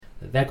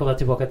Välkomna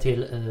tillbaka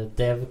till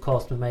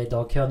Dev.Cast med mig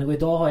Dag König. Och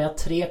idag har jag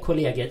tre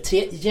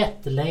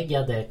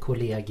jätteläggade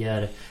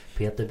kollegor.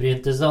 Peter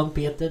Bryntesson,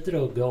 Peter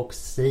Drugge och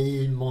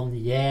Simon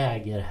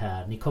Jäger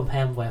här. Ni kom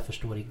hem vad jag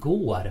förstår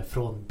igår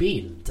från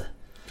bild.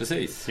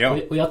 Precis, ja.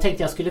 Och jag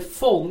tänkte jag skulle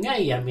fånga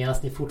er medan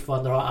ni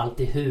fortfarande har allt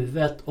i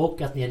huvudet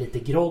och att ni är lite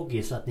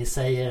groggy så att ni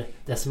säger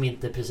det som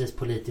inte är precis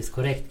politiskt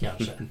korrekt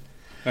kanske.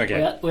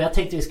 Okay. Och jag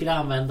tänkte vi skulle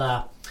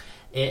använda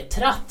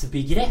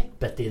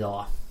trattbegreppet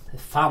idag.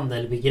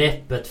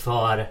 Funnelbegreppet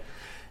för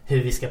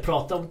hur vi ska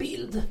prata om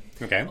bild.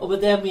 Okay. Och med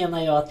det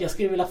menar jag att jag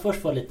skulle vilja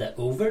först få lite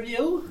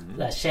overview.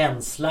 Där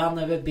känslan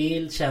över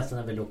bild, känslan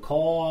över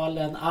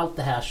lokalen. Allt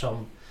det här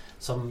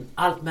som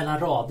allt mellan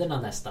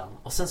raderna nästan.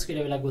 Och sen skulle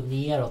jag vilja gå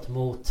neråt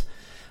mot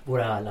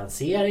våra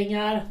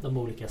lanseringar. De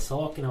olika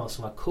sakerna, vad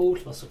som var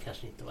coolt, vad som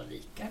kanske inte var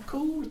lika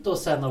coolt. Och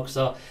sen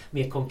också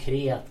mer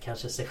konkret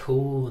kanske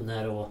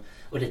sessioner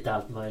och lite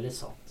allt möjligt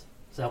sånt.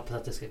 Så jag hoppas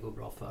att det ska gå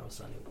bra för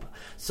oss allihopa.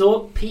 Så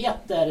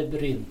Peter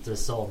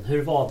Bryntesson,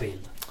 hur var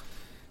bild?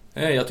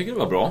 Jag tycker det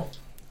var bra.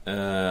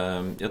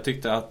 Jag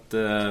tyckte att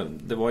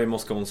det var i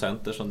Moscone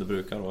Center som det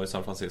brukar vara i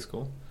San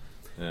Francisco.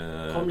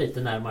 Kom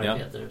lite närmare ja.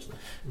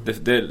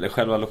 Peter.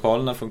 Själva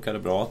lokalerna funkade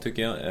bra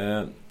tycker jag.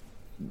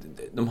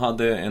 De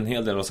hade en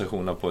hel del av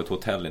sessionerna på ett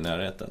hotell i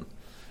närheten.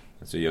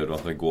 Så gör det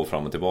att vi går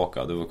fram och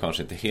tillbaka. Det var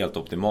kanske inte helt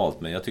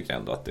optimalt, men jag tyckte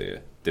ändå att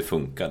det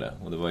funkade.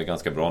 Och det var ju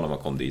ganska bra när man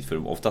kom dit,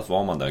 för oftast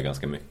var man där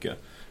ganska mycket.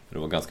 För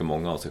det var ganska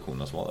många av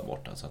sessionerna som var där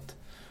borta, så att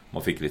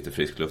man fick lite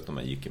frisk luft när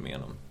man gick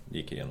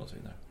igenom och så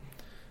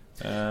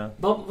vidare.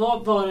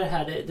 Vad var det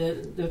här?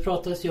 Det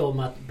pratades ju om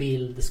att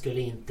bild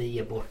skulle inte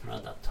ge bort några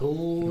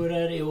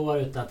datorer i år,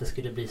 utan att det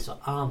skulle bli så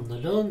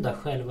annorlunda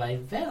själva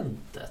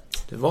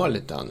eventet. Det var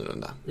lite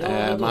annorlunda.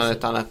 Ja, man hade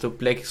ett annat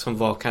upplägg som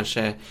var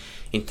kanske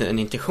inte en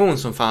intention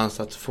som fanns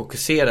att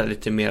fokusera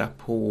lite mer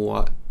på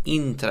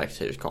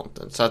interaktivt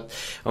content. Så att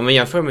om man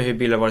jämför med hur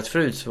bilder varit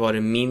förut så var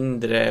det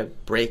mindre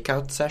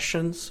breakout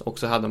sessions, och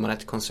så hade man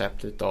ett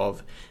koncept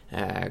utav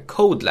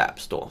code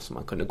labs då som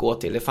man kunde gå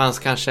till. Det fanns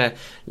kanske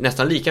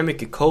nästan lika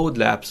mycket code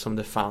labs som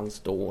det fanns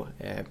då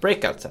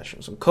breakout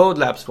sessions. Som code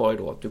labs var ju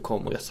då att du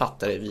kom och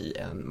satte dig vid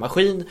en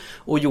maskin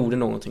och gjorde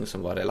någonting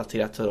som var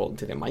relaterat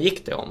till det man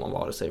gick det om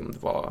vare sig om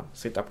det var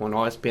sitta på en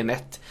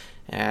ASP.NET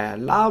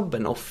labb,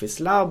 en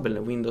Office labb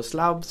eller Windows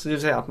labb, så det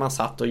vill säga att man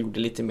satt och gjorde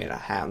lite mer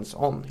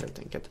hands-on helt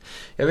enkelt.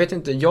 Jag vet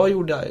inte, jag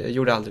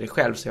gjorde aldrig det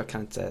själv så jag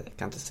kan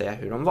inte säga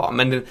hur de var,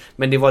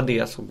 men det var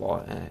det som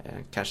var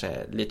kanske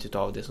lite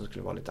utav det som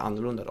skulle vara lite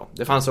annorlunda då.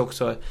 Det fanns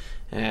också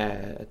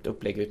ett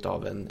upplägg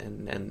utav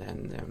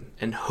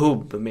en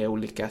hub med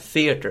olika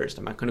theaters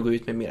där man kunde gå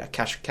ut med mera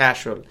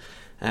casual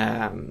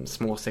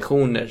små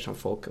sessioner som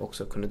folk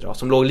också kunde dra,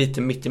 som låg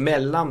lite mitt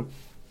emellan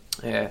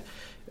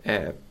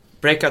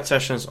breakout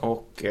sessions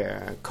och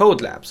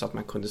code labs, så att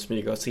man kunde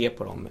smyga och se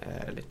på dem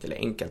lite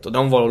enkelt. Och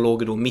de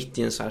låg då mitt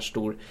i en så här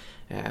stor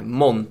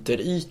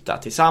monteryta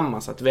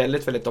tillsammans. Så att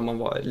väldigt om man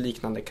var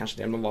liknande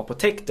kanske det man var på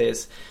Tech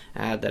Days,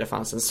 där det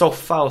fanns en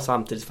soffa och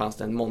samtidigt fanns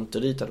det en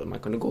monteryta där man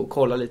kunde gå och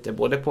kolla lite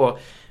både på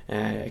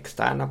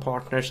externa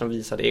partners som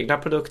visade egna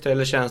produkter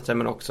eller tjänster,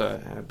 men också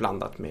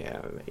blandat med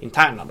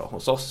interna då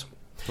hos oss.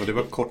 Och det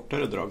var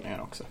kortare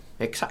dragningar också.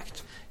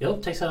 Exakt. Jag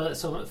upptäckte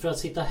för att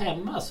sitta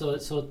hemma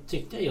så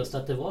tyckte jag just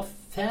att det var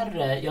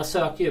färre. Jag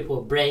söker ju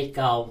på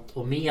breakout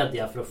och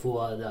media för att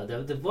få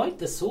det var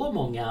inte så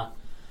många.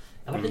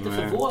 Jag var lite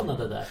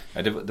förvånad där.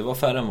 Ja, det var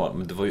färre än vad,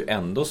 men det var ju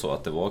ändå så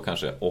att det var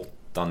kanske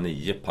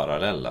 8-9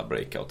 parallella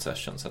breakout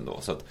sessions ändå.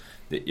 Så att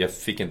jag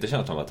fick inte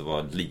känslan av att det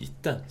var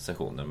lite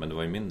sessioner, men det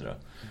var ju mindre.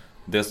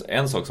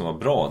 En sak som var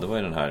bra, det var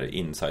ju den här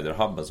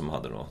insider-hubben som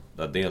hade då.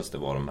 Där dels det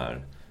var de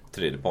här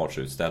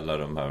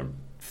tredjepartsutställare, de här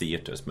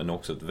theaters, men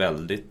också ett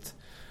väldigt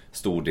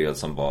stor del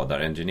som var där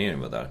engineering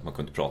var där. Man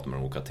kunde prata med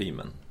de olika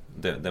teamen.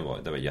 Det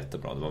var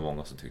jättebra. Det var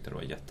många som tyckte det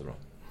var jättebra.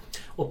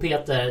 Och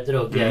Peter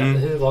Drugge,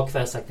 hur var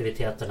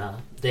kvällsaktiviteterna?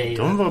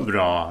 De var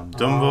bra.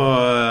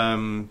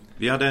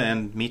 Vi hade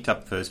en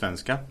meetup för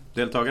svenska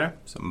deltagare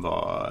som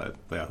var,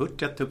 vad jag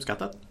hört,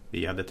 jätteuppskattat.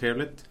 Vi hade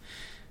trevligt.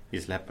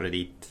 Vi släppade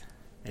dit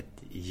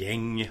ett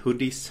gäng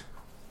hoodies.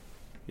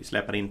 Vi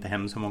släppade inte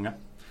hem så många.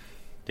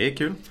 Det är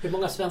kul. Hur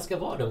många svenskar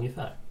var det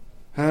ungefär?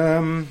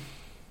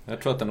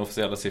 Jag tror att den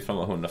officiella siffran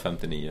var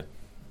 159.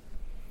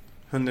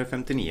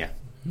 159.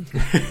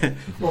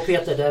 Och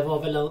Peter, det var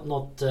väl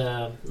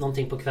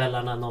någonting på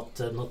kvällarna?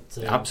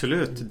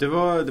 Absolut. Det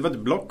var ett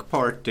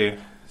blockparty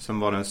som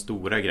var den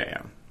stora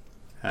grejen.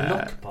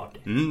 Blockparty?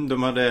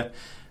 De hade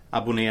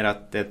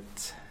abonnerat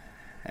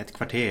ett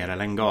kvarter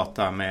eller en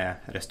gata med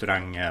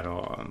restauranger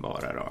och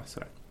barer och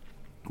sådär.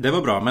 Det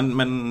var bra,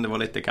 men det var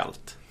lite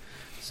kallt.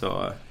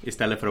 Så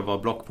istället för att vara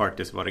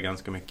blockparty så var det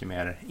ganska mycket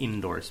mer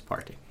indoors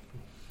party.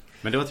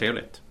 Men det var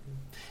trevligt.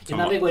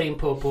 Innan vi går in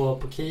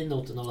på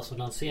keynoten och vad som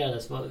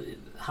lanserades,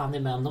 hann ni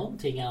med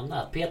någonting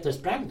annat? Peter,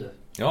 sprang du?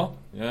 Ja,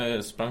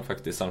 jag sprang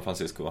faktiskt San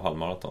Francisco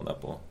halvmaraton där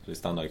på. Så vi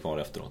stannade kvar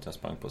efteråt. Jag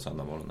sprang på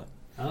söndag morgon där.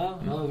 Ja,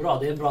 bra.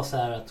 Det är bra så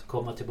här att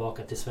komma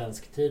tillbaka till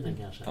svensk tiden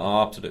kanske.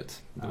 Ja,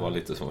 absolut. Det var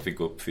lite som att fick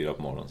gå upp 4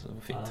 på morgonen, så det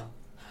var fint.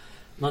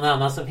 Någon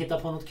annan som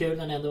hittade på något kul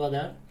när ni ändå var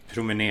där?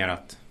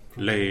 Promenerat.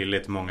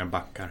 Löjligt många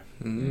backar.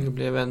 Det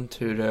blev en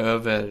tur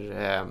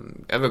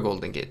över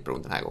Golden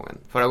Gate-bron den här gången.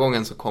 Förra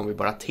gången så kom vi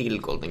bara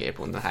till Golden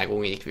Gate-bron. Den här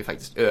gången gick vi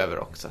faktiskt över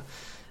också.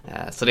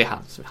 Så det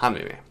hann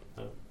vi med.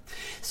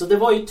 Så det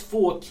var ju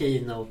 2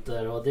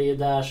 keynoter och det är ju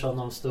där som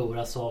de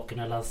stora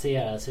sakerna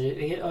lanseras.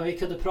 Vi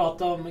kunde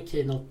prata om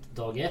keynote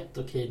dag 1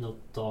 och keynote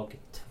dag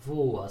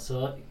 2.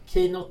 Så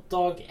keynote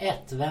dag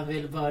 1, vem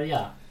vill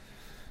börja?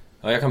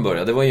 Ja, jag kan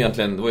börja. Det var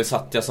ju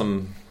Satya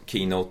som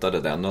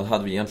keynotade den. Då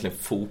hade vi egentligen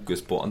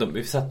fokus på...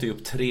 Vi satte ju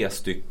upp 3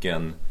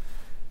 stycken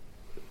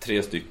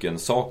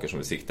saker som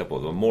vi siktade på.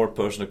 Det var more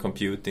personal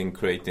computing,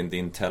 creating the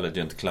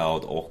intelligent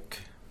cloud och...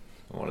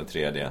 Vad var det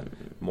tredje?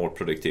 More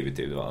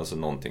productivity, alltså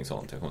någonting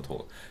sånt, jag kommer inte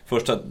ihåg.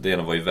 Första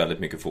delen var ju väldigt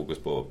mycket fokus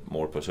på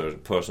more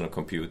personal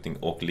computing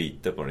och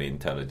lite på den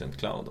intelligent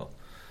cloud då.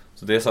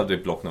 Så det hade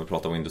vi block när vi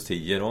pratade om Windows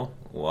 10 då,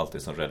 och allt det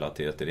som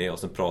relaterat till det. Och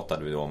sen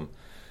pratade vi om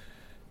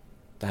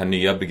det här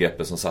nya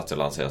begreppet som Satya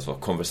lanserades var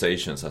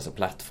conversations as a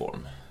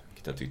platform.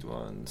 Vilket jag tyckte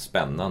var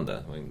spännande.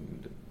 Det var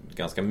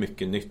ganska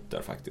mycket nytt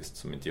där faktiskt,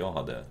 som inte jag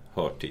hade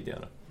hört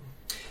tidigare.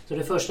 Så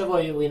det första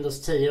var ju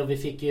Windows 10 och vi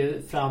fick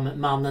ju fram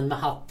mannen med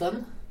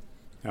hatten.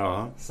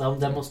 Ja. Som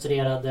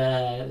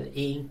demonstrerade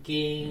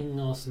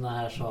inking och såna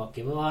här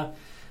saker.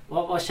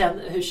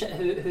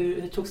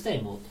 Hur togs det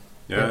emot?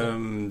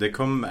 Det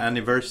kom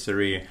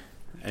Anniversary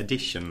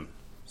Edition.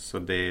 Så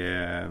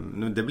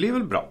det blir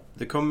väl bra.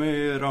 Det kommer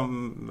ju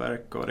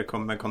ramverk och det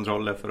kommer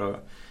kontroller för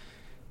att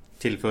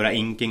tillföra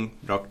inking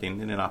rakt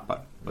in i dina appar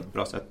på ett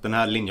bra sätt. Den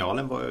här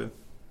linjalen var ju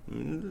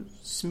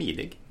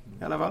smidig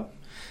i alla fall.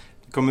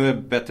 Det kommer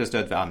bättre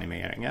stöd för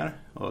animeringar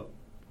och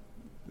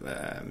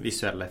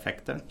visuella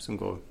effekter som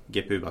går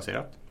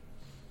GPU-baserat.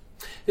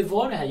 Hur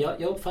var det här?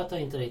 Jag uppfattar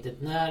inte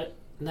riktigt.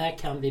 När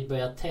kan vi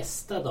börja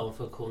testa de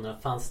funktionerna?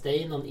 Fanns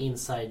det någon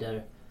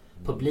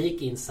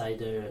publik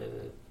insider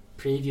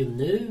preview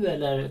nu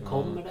eller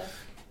kommer det?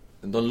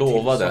 De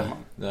lovade.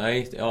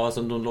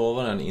 De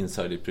lovade en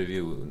insider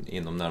preview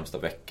inom närmsta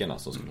veckorna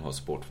som skulle ha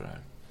support för det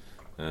här.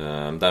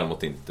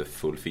 Däremot inte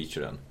full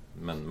feature än.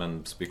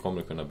 Men vi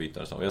kommer att kunna byta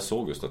det. Jag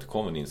såg just att det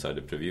kom en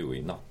insider preview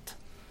i natt.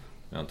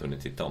 Jag har inte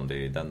hunnit titta om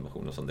det är den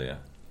versionen som det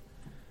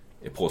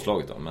är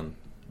påslaget då,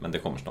 men det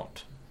kommer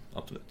snart.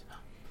 Absolut.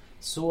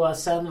 Så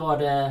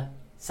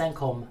sen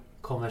kom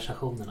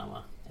konversationerna va?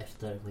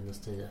 Efter Windows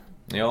 10.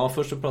 Ja,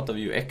 först så pratade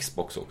vi ju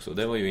Xbox också.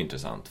 Det var ju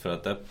intressant för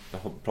att där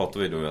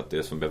pratade vi då att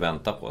det som vi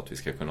väntar på att vi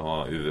ska kunna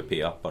ha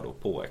UVP-appar då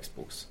på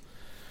Xbox.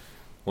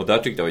 Och där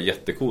tyckte jag var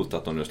jättekult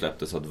att de nu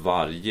släppte så att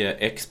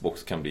varje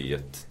Xbox kan bli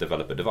ett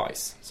developer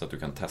device så att du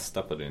kan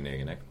testa på din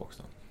egen Xbox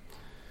då.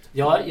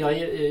 Ja,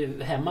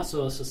 hemma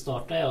så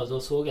startade jag och då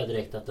såg jag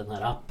direkt att den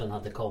här appen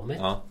hade kommit.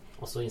 Ja.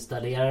 Och så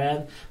installerade jag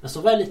den. Men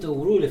så var jag lite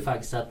orolig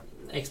faktiskt att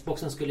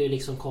Xboxen skulle ju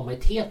liksom komma i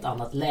ett helt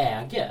annat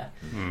läge.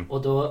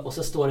 Och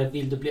så står det,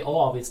 vill du bli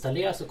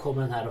avinstallerad så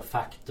kommer den här och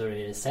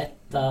factory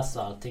resetas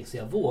och allting. Så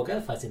jag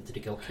vågade faktiskt inte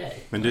tycka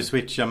okej. Men du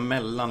switchar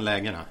mellan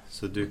lägena.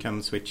 Så du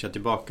kan switcha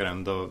tillbaka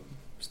den, då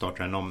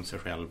startar den om sig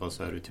själv och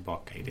så är du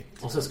tillbaka i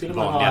ditt och så skulle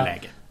vanliga man ha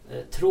läge.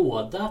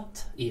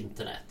 Trådat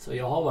internet. Och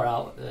jag har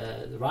bara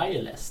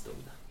wireless stod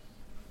det.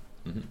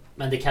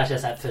 Men det kanske är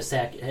så här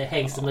för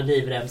hängseln och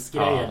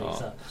livremsgrejer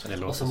liksom.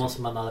 Och så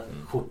måste man ha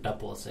skjorta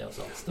på sig och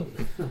sånt stod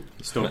det.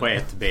 Stå på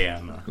ett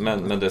ben.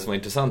 Men det som var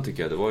intressant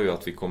tycker jag, det var ju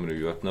att vi kommer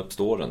ju öppna upp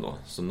storen då.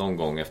 Så någon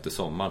gång efter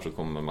sommaren så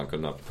kommer man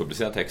kunna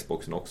publicera till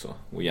Xboxen också.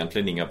 Och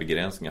egentligen inga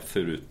begränsningar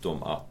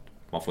förutom att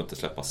man får inte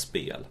släppa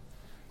spel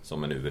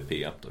som en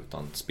UVP-app då,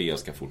 utan spel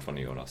ska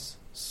fortfarande göras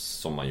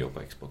som man gör på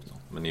Xbox då.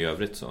 Men i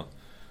övrigt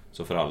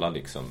så för alla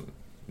liksom,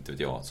 inte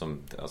vet jag, som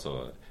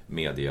alltså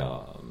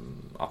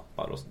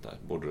media-appar och sånt där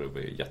borde det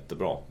bli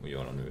jättebra att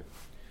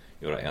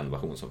göra en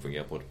version som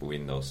fungerar på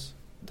Windows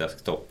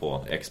desktop,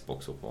 på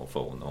Xbox och på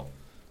phone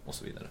och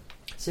så vidare.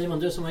 Simon,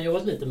 du som har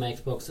jobbat lite med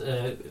Xbox,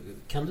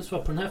 kan du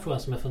svara på den här frågan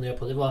som jag funderar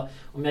på? Det var,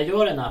 om jag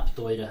gör en app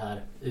då i det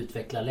här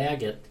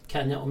utvecklarläget,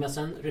 kan jag, om jag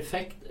sen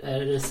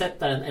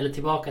resetar den eller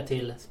tillbaka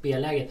till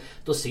spelläget,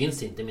 då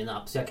syns inte min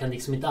app, så jag kan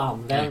liksom inte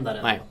använda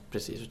den. Nej,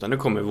 precis. Utan det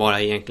kommer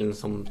vara egentligen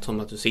som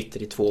att du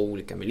sitter i 2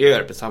 olika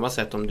miljöer. På samma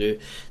sätt om du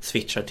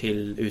switchar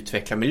till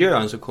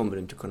utvecklarmiljön så kommer du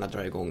inte kunna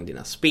dra igång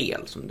dina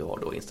spel som du har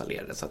då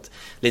installerade. Så att,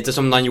 lite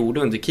som han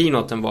gjorde under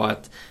keynoten var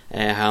att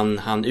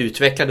han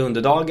utvecklade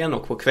under dagen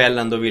och på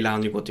kvällen då ville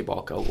han ju gå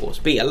tillbaka och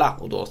spela,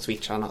 och då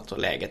switchar han alltså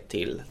läget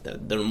till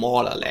det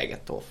normala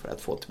läget då för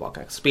att få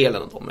tillbaka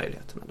spelen och de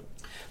möjligheterna då.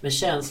 Men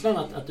känslan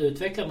att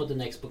utveckla mot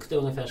en Xbox, det är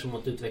ungefär som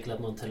att utveckla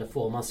mot en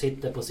telefon. Man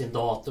sitter på sin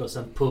dator och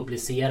sen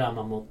publicerar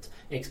man mot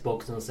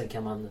Xboxen och sen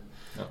kan man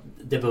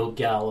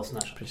debugga och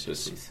sådär.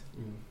 Precis.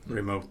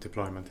 Remote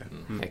deployment,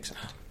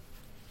 Exakt.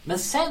 Men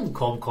sen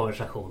kom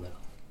konversationen.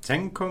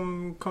 Sen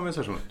kom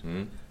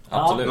konversationen.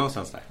 Absolut.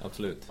 Någonstans där.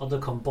 Absolut. Och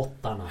då kom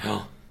bottarna. Ja.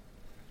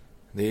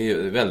 Det är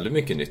ju väldigt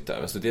mycket nytt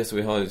där. Alltså det så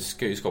vi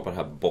ska ju skapa det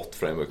här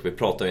bot-framework. Vi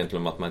pratar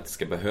egentligen om att man inte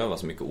ska behöva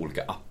så mycket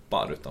olika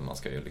appar, utan man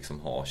ska ju liksom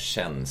ha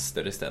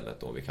tjänster istället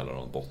då. Vi kallar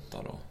dem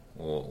bottar då.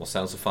 Och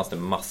sen så fanns det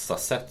massa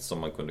sätt som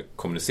man kunde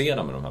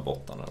kommunicera med de här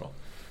bottarna då.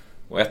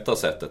 Och ett av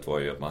sättet var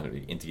ju att man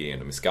integrerade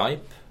dem i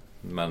Skype.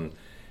 Men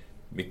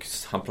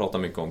han pratar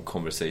mycket om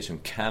conversation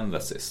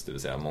canvases, det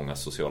vill säga många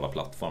sociala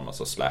plattformar,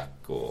 alltså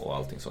Slack och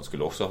allting som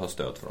skulle också ha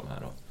stöd för de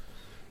här då.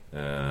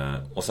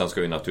 Och sen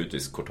ska ju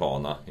naturligtvis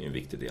Cortana är en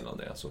viktig del av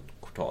det. Så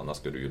Cortana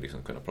skulle ju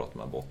liksom kunna prata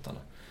med bottarna.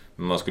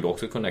 Men man skulle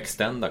också kunna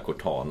extenda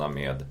Cortana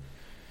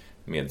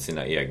med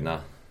sina egna,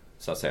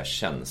 så att säga,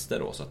 tjänster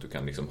då, så att du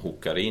kan liksom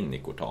hooka in i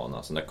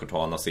Cortana. Så när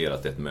Cortana ser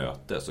att det är ett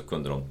möte så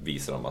kunde de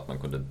visa dem att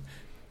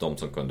de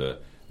som kunde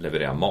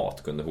leverera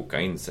mat kunde hooka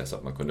in sig, så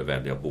att man kunde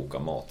välja att boka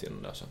mat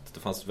genom där. Så att det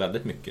fanns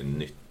väldigt mycket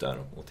nytt där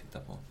att titta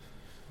på.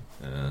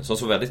 Som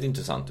såg väldigt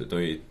intressant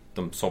ut.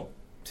 De sa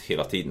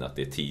hela tiden att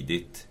det är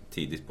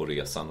tidigt på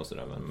resan och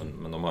sådär,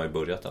 men de har ju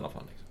börjat i alla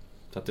fall liksom.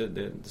 Så att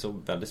det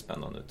såg väldigt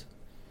spännande ut.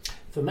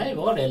 För mig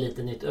var det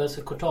lite nytt.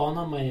 Alltså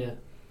Cortana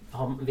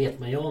vet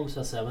man ju om, så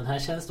att säga. Men här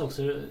känns det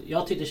också,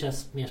 jag tycker det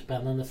känns mer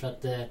spännande för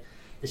att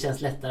det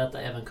känns lättare att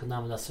även kunna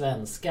använda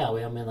svenska. Och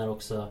jag menar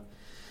också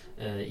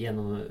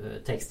genom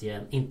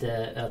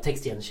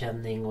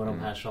textigenkänning och de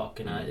här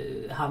sakerna.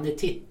 Han ni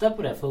titta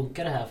på det?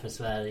 Funkar det här för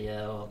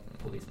Sverige och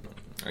på viss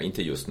punkt? Ja,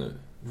 inte just nu.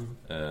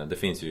 Det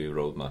finns ju i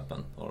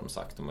roadmappen, har de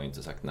sagt. De har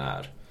inte sagt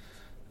när.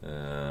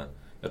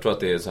 Jag tror att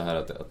det är så här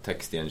att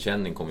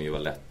textigenkänning kommer ju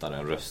vara lättare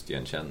än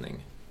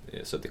röstigenkänning.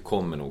 Så att det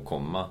kommer nog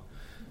komma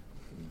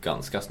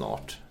ganska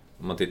snart.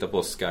 Om man tittar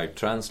på Skype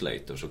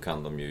Translator så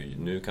kan de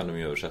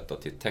ju översätta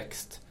till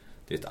text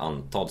till ett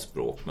antal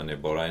språk, men det är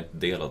bara en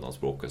del av de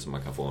språken som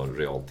man kan få en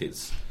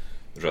realtids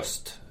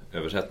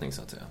röstöversättning,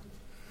 så att säga.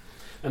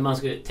 Men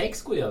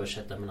text går ju att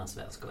översätta mellan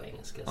svenska och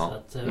engelska.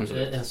 Ja, så att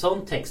en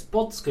sån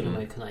textbot skulle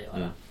man ju kunna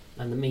göra.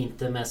 Men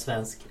inte med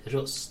svensk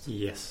röst.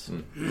 Yes.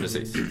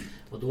 Precis.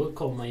 Och då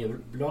kommer man ju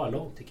bra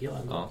långt, tycker jag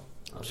ändå. Ja,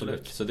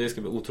 absolut. Så det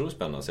ska bli otroligt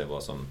spännande att se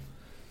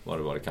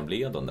vad det kan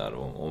bli den där,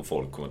 och om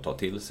folk kommer ta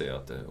till sig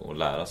och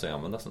lära sig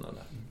använda sådana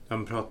där.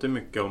 Man pratar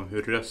mycket om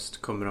hur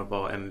röst kommer att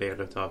vara en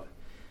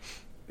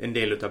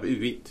del utav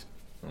UIT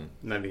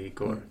när vi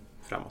går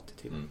framåt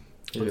i tiden.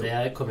 Och det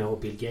här kommer jag ihåg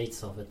Bill Gates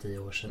sa för 10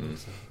 år sedan.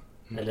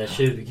 Eller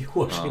 20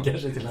 år sedan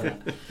kanske till och med.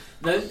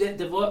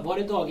 Det var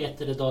det dag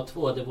 1 eller dag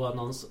 2? Det var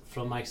någon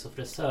från Microsoft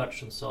Research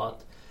som sa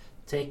att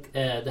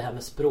det här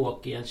med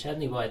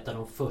språkigenkänning var ett av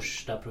de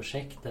första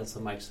projekten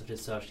som Microsoft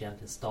Research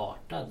egentligen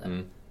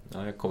startade.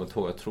 Ja, jag kommer inte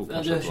ihåg, jag tror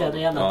kanske du känner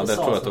igen att jag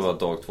tror att det var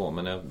dag 2,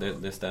 men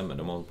det stämmer,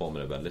 de har hållit på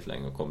med det väldigt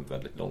länge och kommit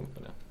väldigt långt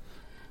med det.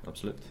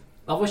 Absolut.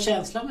 Vad var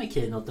känslan med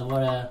keynoten?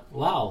 Var det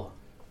wow?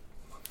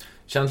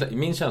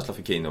 Min känsla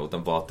för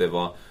keynoten var att det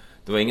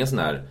var ingen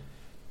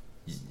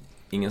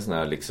sån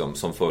här liksom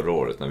som förra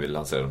året när vi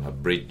lanserade de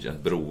här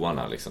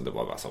broarna liksom, det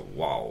var bara så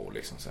wow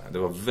liksom så här. Det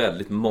var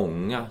väldigt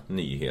många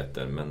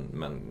nyheter,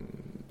 men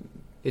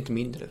lite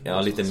mindre.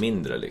 Ja, lite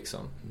mindre liksom.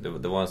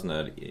 Det var en sån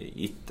här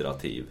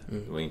iterativ.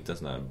 Det var inte en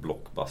sån här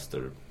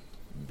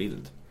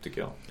blockbuster-bild,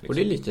 tycker jag. Liksom. Och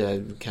det är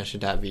lite kanske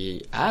där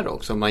vi är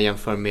också, om man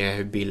jämför med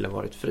hur Bill har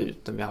varit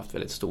förut. Där vi har haft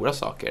väldigt stora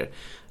saker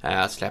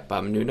att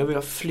släppa. Men nu när vi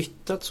har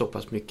flyttat så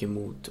pass mycket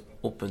mot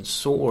open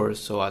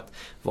source och att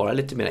vara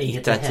lite mer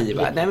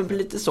iterativa. Nej, men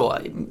lite så.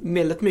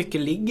 Väldigt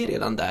mycket ligger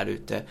redan där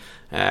ute.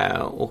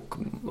 Och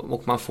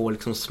man får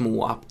liksom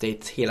små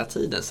updates hela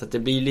tiden. Så att det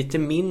blir lite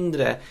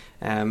mindre,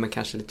 men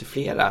kanske lite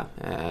flera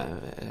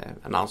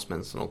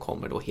announcements som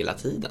kommer då hela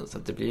tiden. Så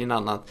att det blir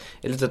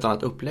ett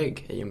annat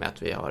upplägg i och med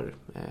att vi har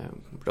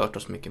rört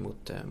oss mycket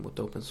mot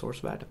open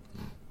source-världen.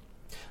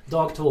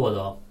 Dag 2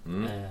 då.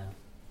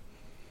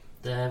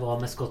 Det var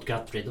med Scott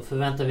Guthrie. Då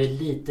förväntar vi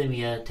lite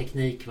mer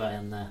teknik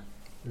än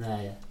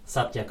när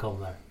Satya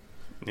kommer.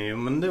 Jo,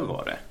 men det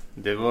var det.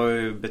 Det var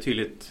ju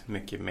betydligt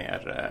mycket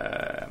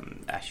mer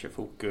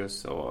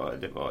Azure-fokus, och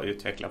det var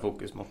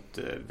utvecklarfokus mot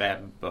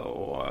webb,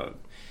 och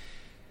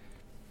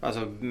alltså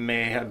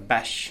med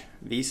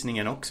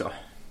Bash-visningen också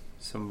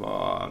som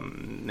var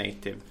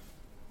native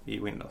i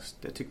Windows.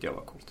 Det tyckte jag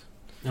var coolt.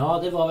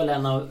 Ja, det var väl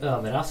en av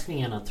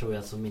överraskningarna, tror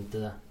jag, som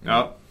inte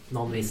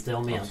någon visste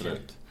om egentligen.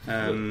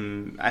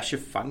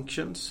 Azure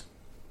Functions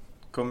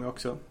kom ju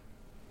också,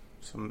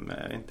 som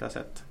inte har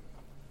sett.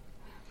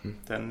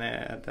 Den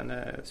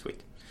är sweet.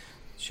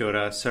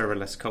 Köra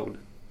serverless code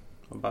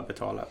och bara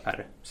betala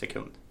per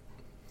sekund.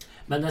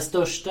 Men den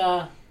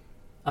största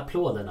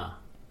applåderna,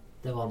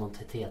 det var något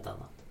helt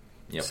annat.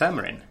 Yep.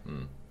 Xamarin.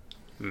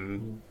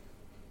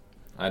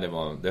 Nej,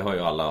 det har ju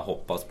alla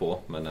hoppats på,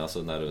 men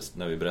alltså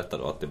när vi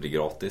berättade att det blir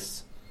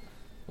gratis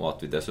och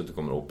att vi dessutom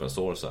kommer open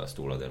source här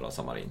stora delar av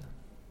Xamarin.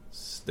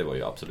 Det var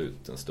ju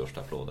absolut den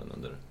största applåden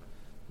under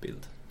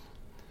bild.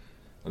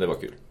 Och det var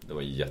kul. Det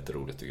var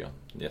jätteroligt, tycker jag.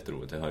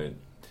 Jätteroligt. Jag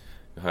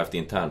har haft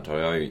internt,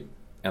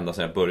 ända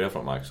sedan jag började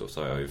från Microsoft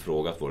så har jag ju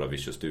frågat våra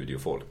Visual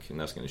Studio-folk,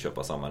 när ska ni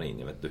köpa Xamarin?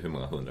 Jag vet inte hur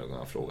många 100 gånger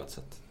jag har frågat, så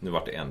att nu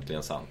var det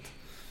äntligen sant.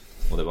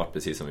 Och det var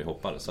precis som vi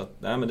hoppades. Så att,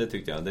 nej, men det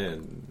tyckte jag,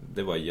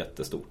 det var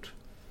jättestort.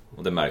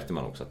 Och det märkte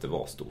man också att det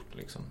var stort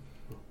liksom.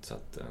 Så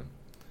att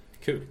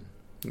kul.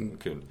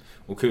 Kul.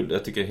 Och kul,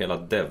 jag tycker hela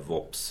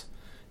DevOps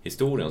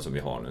historien som vi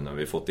har nu, när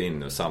vi fått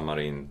in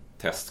Xamarin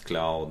Test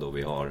Cloud och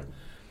vi har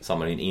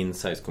Xamarin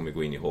Insights kommer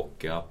gå in i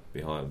Hocka.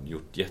 Vi har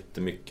gjort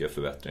jättemycket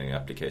förbättringar i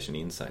Application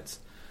Insights.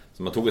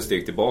 Så man tog ett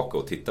steg tillbaka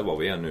och tittade vad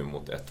vi är nu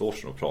mot 1 år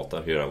sedan och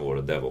pratar hur vår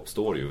DevOps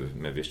står ju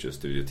med Visual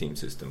Studio Team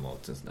System och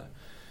sånt där.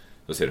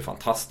 Då ser det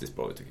fantastiskt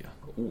bra ut tycker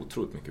jag.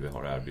 Otroligt mycket vi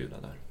har att erbjuda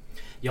där.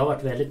 Jag har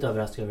varit väldigt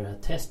överraskad över det här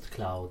Test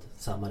Cloud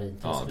Xamarin.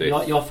 Ja,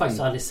 jag har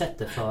faktiskt aldrig sett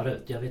det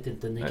förut. Jag vet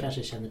inte, ni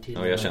kanske känner till det.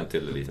 Ja, jag känner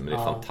till det lite, men det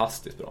är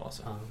fantastiskt bra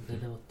alltså. Ja, det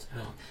låter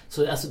bra.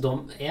 Så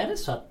alltså är det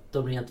så att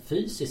de rent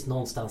fysiskt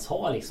någonstans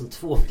har liksom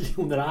 2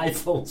 miljoner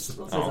iPhones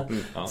som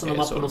de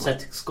har på något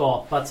sätt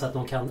skapat så att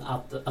de kan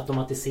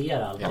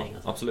automatisera allting?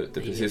 Ja, absolut. Det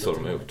är precis så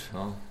de har gjort.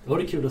 Ja. Det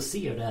var kul att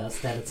se hur det här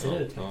stället ser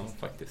ut. Ja,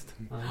 faktiskt.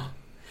 Ja.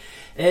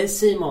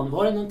 Simon,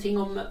 var det någonting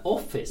om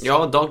Office?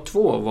 Ja, dag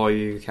 2 var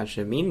ju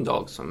kanske min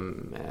dag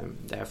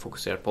där jag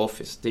fokuserade på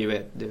Office. Det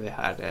var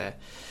här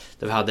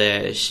där vi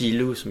hade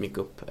Shilu som gick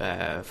upp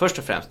först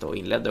och främst och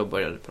inledde och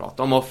började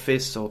prata om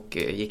Office och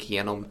gick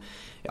igenom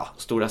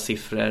stora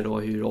siffror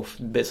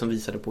då, som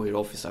visade på hur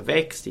Office har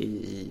växt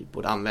i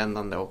både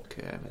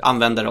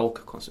användare och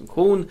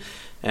konsumtion.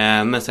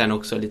 Men sen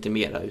också lite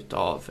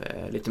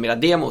mera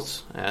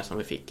demos som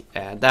vi fick.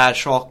 Där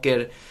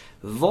saker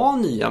var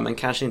nya men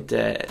kanske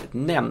inte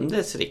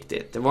nämndes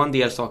riktigt. Det var en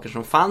del saker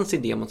som fanns i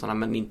demosarna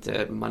men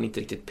man inte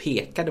riktigt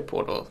pekade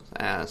på då,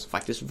 som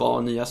faktiskt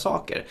var nya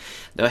saker.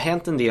 Det har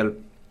hänt en del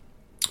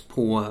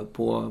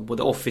på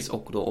både Office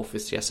och då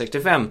Office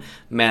 365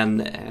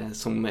 men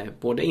som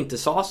både inte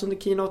sades under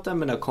keynoten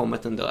men det har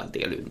kommit en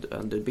del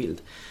under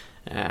bild.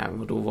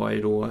 Och då var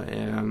ju då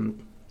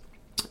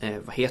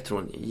vad heter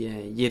hon?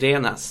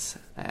 Jirenas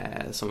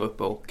som var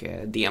uppe och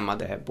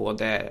demade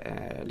både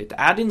lite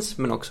add-ins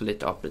men också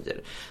lite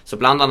API:er. Så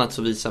bland annat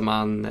så visar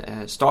man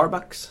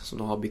Starbucks som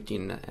då har byggt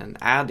in en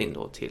add-in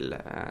då till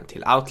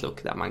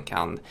Outlook där man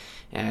kan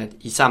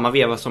i samma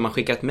veva som man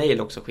skickat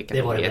mail också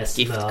skicka ett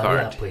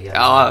giftcard.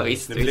 Ja,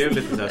 visst. Det blev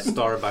lite så här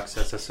Starbucks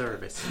as a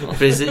service.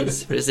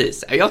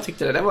 Precis. Jag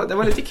tyckte det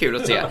var lite kul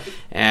att se.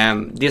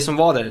 Det som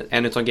var där,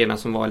 en utav grejerna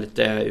som var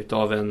lite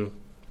utav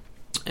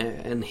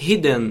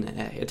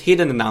ett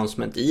hidden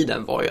announcement i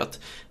den var ju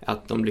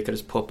att de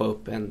lyckades poppa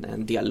upp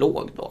en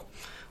dialog då.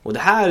 Och det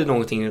här är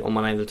någonting om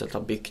man eventuellt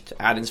har byggt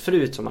add-ins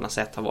förut som man har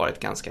sett har varit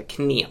ganska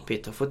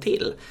knepigt att få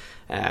till.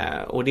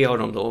 Och det har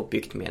de då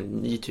byggt med en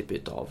ny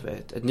typ av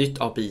ett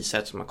nytt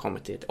API-sätt som har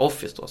kommit till ett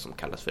Office då som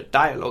kallas för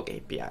Dialog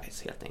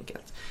APIs helt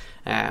enkelt.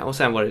 Och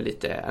sen var det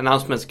lite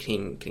announcements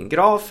kring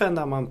grafen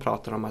där man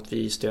pratar om att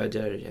vi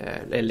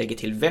lägger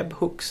till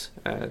webhooks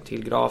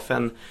till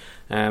grafen.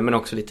 Men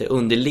också lite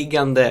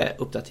underliggande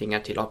uppdateringar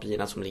till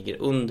API-erna som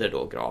ligger under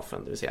då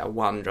grafen. Det vill säga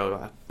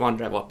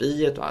OneDrive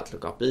API-et och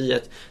Outlook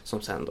API-et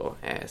som sen då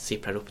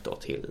sipprar upp då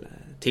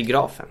till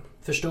grafen.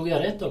 Förstod jag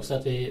rätt också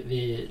att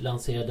vi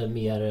lanserade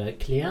mer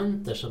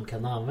klienter som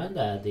kan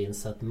använda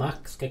add-ins så att Mac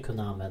ska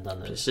kunna använda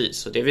nu?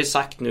 Precis, och det vi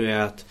sagt nu är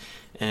att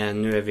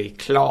nu är vi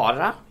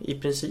klara i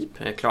princip,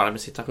 klara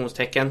med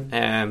citationstecken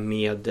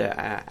med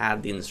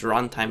add-ins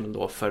runtime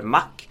då för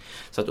Mac.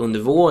 Så att under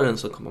våren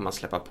så kommer man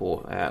släppa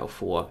på och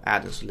få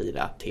add-ins att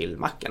lira till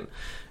Macen.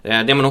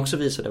 Det man också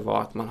visade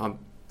var att man har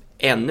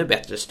ännu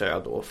bättre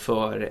stöd då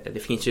för det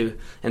finns ju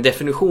en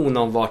definition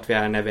om vart vi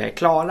är när vi är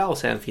klara och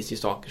sen finns det ju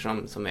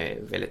saker som är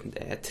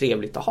väldigt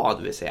trevligt att ha,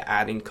 det vill säga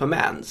add-in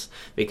commands,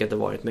 vilket har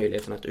varit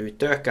möjligheten att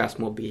utöka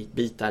små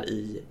bitar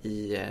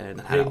i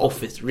den här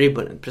Office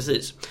Ribbonen,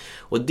 precis.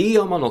 Och det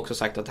har man också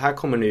sagt att det här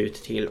kommer nu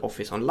ut till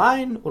Office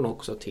Online och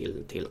också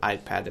till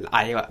iPad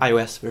eller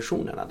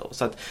iOS-versionerna då.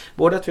 Så att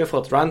både att vi har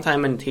fått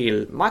runtimen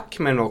till Mac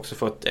men också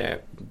fått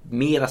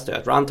mera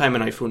stöd.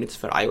 Runtimen har ju funnits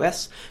för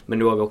iOS men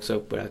nu har vi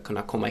också börjat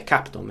kunna komma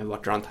ikapp då med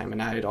vart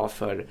runtimen är idag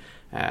för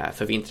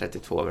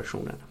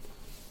Win32-versionen.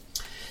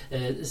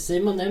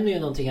 Simon nämner ju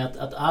någonting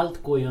att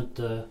allt går ju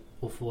inte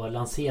att få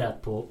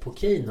lanserat på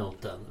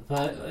keynoten.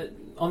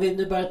 Om vi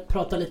nu börjar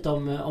prata lite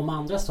om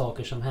andra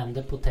saker som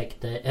hände på Tech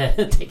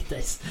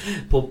Days.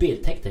 På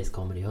Bild Tech Days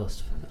kommer det i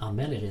höst.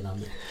 Anmäl er redan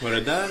nu. Var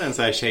det där en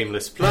så här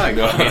shameless plug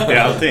och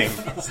allting?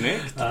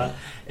 Snyggt. Ja.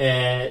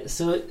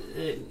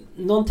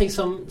 Någonting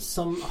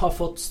som har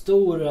fått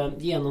stor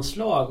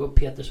genomslag och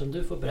Peter som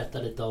du får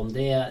berätta lite om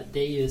det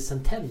är ju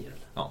Centennial.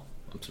 Ja,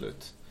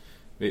 absolut.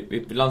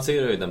 Vi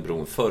lanserade ju den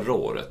bron förra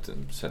året,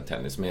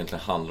 Centennial, som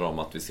egentligen handlar om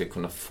att vi ska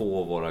kunna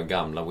få våra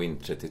gamla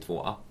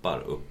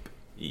Win32-appar upp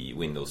i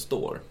Windows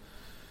Store.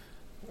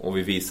 Och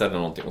vi visade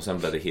någonting och sen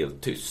blev det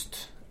helt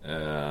tyst.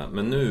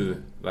 Men nu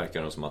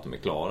verkar det som att de är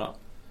klara.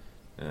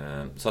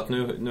 Så att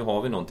nu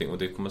har vi någonting och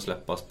det kommer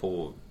släppas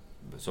på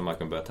så man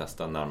kan börja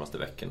testa de närmaste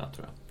veckorna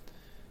tror jag.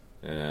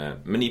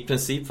 Men i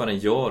princip vad den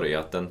gör är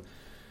att den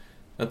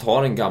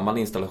tar en gammal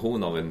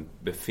installation av en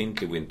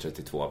befintlig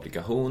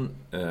Win32-applikation,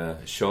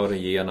 kör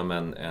igenom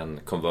en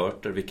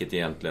converter, vilket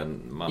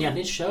egentligen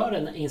Egentligen kör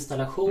en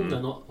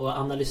installationen och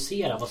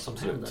analyserar vad som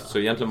händer. Så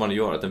egentligen vad den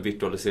gör är att den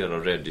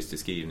virtualiserar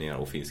registerskrivningar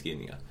och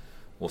filskrivningar.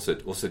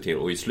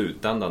 Och i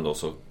slutändan då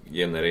så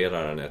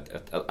genererar den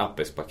ett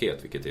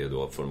Apex-paket, vilket är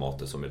då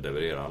formatet som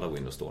levererar alla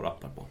Windows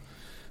Store-appar på.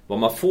 Vad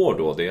man får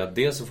då det är att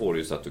dels så får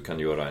du så att du kan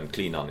göra en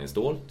clean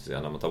uninstall, så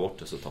när man tar bort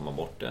det så tar man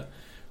bort det.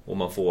 Och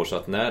man får så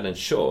att när den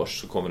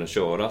körs så kommer den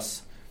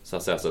köras så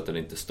att säga så att den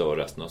inte stör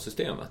resten av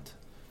systemet.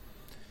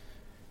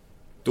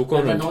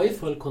 Men den har ju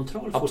full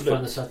kontroll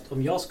fortfarande, så att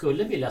om jag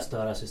skulle vilja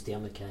störa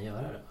systemet kan jag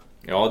göra det.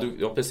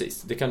 Ja,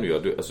 precis. Det kan du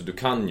göra. Du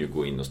kan ju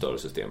gå in och störa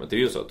systemet. Det är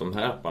ju så att de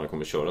här apparna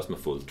kommer köras med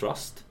full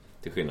trust.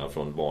 Till skillnad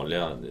från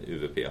vanliga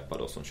UVP-appar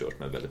då, som körs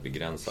med väldigt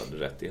begränsade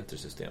rättigheter i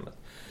systemet.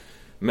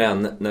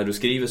 Men när du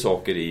skriver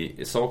saker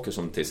i saker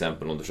som till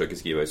exempel om du försöker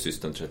skriva i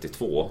System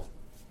 32.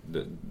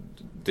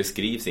 Det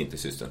skrivs inte i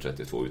System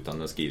 32 utan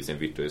den skrivs i en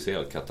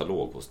virtualiserad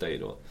katalog hos dig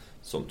då.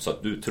 Så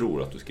att du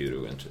tror att du skriver i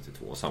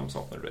UN32 och samma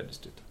sak med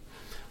registret.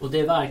 Och det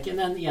är varken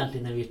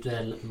egentligen en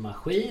virtuell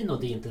maskin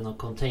och det är inte någon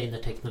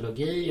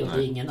containerteknologi och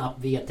det är ingen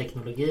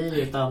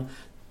app-v-teknologi utan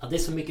det är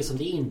så mycket som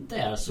det inte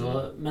är.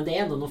 Så, men det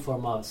är ändå någon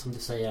form av, som du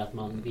säger, att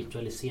man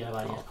virtualiserar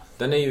varje. Ja,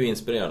 den är ju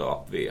inspirerad av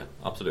app-v,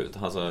 absolut.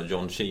 Alltså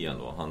John Sheehan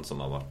då, han som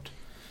har varit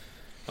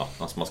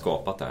han som har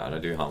skapat det här. Det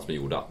är ju han som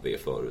gjorde app-v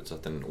förut, så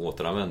att den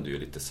återanvänder ju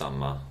lite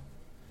samma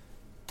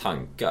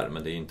tankar,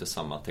 men det är ju inte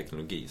samma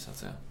teknologi så att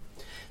säga.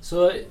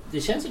 Så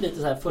det känns ju lite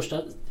så här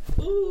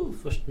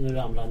först nu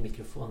ramlar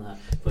mikrofonen här.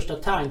 Första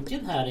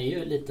tanken här är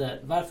ju lite,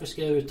 varför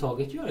ska jag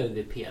överhuvudtaget göra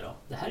UVP då?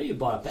 Det här är ju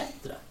bara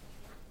bättre.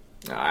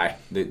 Nej,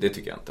 det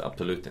tycker jag inte,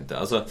 absolut inte.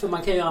 Alltså, för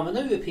man kan ju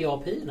använda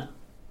UVP-API-erna.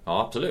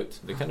 Ja,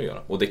 absolut, det kan du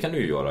göra. Och det kan du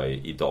ju göra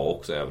idag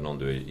också, även om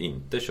du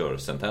inte kör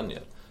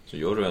Centennial. Så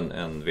gör du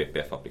en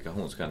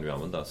VPF-applikation så kan du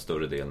använda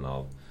större delen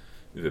av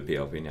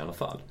UVP-API i alla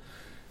fall.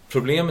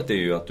 Problemet är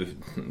ju att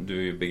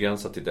du är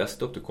begränsad till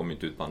desktop, du kommer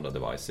inte ut på andra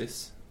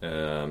devices.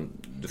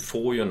 Du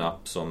får ju en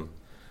app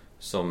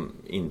som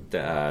inte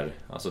är,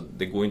 alltså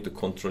det går inte att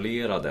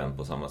kontrollera den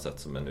på samma sätt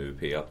som en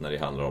UVP-app när det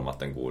handlar om att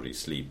den går i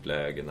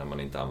sleep-läge när man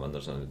inte använder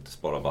den, så att det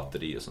sparar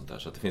batteri och sånt där.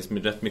 Så att det finns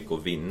rätt mycket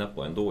att vinna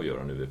på ändå att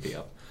göra en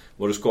UVP-app.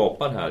 Vad du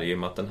skapar här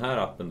är att den här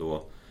appen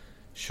då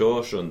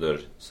körs under,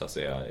 så att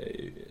säga,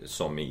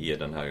 som i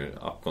den här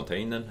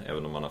app-containern,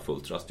 även om man har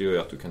full trust. Det gör ju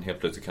att du helt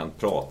plötsligt kan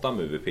prata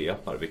med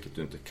UVP-appar, vilket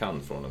du inte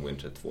kan från en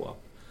Win32-app.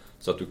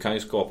 Så att du kan ju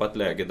skapa ett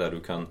läge där du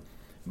kan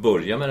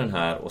börja med den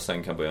här och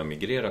sen kan börja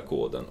migrera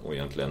koden och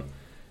egentligen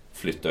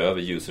flytta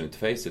över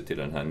user-interfacet till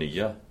den här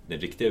nya, den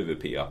riktiga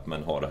UVP-app,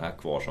 men ha det här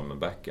kvar som en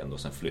backend och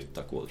sen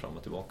flytta kod fram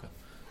och tillbaka.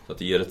 Så att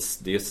det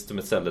är som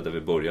ett ställe där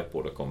vi börjar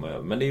på det komma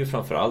över. Men det är ju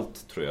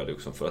framförallt, tror jag,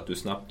 liksom för att du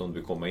snabbt, om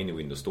du kommer in i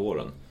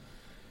Windows-storen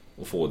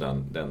och få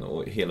den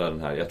och hela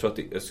den här, jag tror att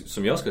det,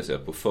 som jag skulle säga,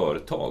 på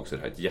företag så är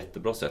det här ett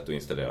jättebra sätt att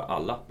installera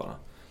alla apparna.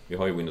 Vi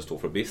har ju Windows Store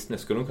for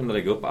Business. Skulle de kunna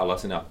lägga upp alla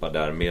sina appar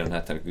där med den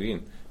här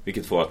teknologin,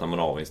 vilket får att när man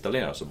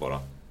avinstallerar så bara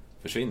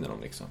försvinner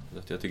de liksom.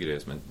 Så jag tycker det är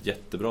som en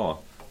jättebra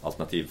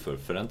alternativ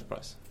för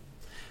Enterprise.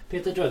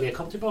 Peter Dröge,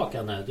 kom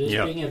tillbaka nu. Du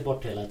springer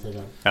bort hela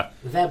tiden. Ja.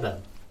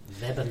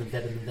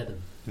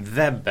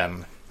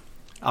 Webben.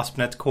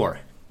 ASP.NET Core.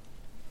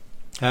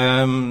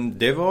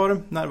 Det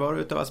var närvaro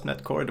utav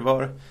ASP.NET Core. Det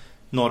var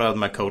några av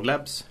de här Code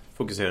Labs.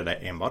 Fokuserade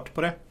enbart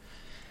på det.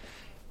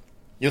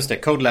 Just det,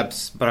 Code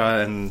Labs,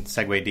 bara en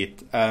segway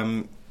dit.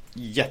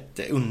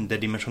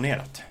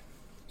 Jätteunderdimensionerat.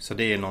 Så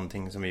det är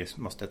någonting som vi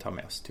måste ta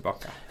med oss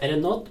tillbaka. Är det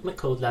något med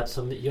Code Labs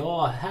som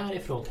jag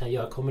härifrån kan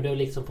göra? Kommer det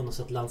liksom på något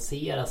sätt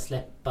lanseras,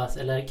 släppas?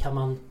 Eller kan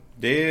man...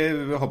 Det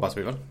hoppas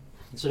vi väl.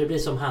 Så det blir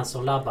som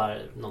hands-on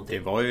labbar någonting?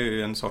 Det var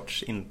ju en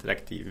sorts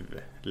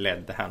interaktiv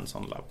ledd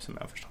hands-on labb som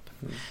jag har förstått.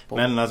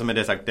 Men alltså med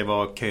det sagt, det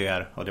var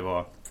köer och det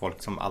var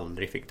folk som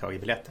aldrig fick tag i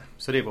biljetter.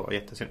 Så det var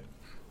jättesynd.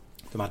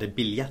 De hade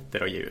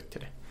biljetter att ge ut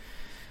till det.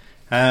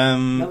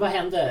 Men vad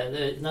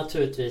hände?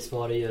 Naturligtvis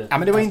var det ju... Ja,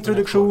 men det var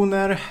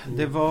introduktioner,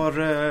 det var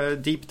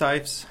deep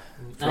dives.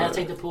 Nej, jag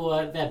tänkte på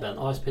webben.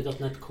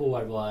 ASP.NET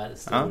Core var en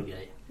stor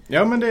grej.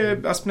 Ja, men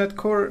det ASP.NET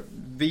Core,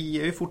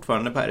 vi är ju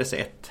fortfarande på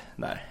RC1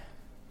 där.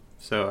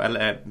 Så,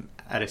 eller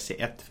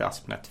RC1 för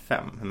ASP.NET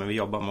 5, men vi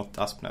jobbar mot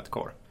ASP.NET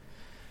Core.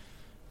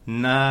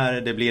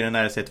 När det blir en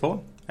RC2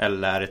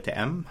 eller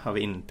RTM har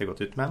vi inte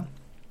gått ut med.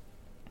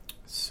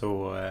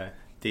 Så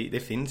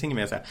det finns inget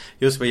mer att säga.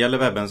 Just vad gäller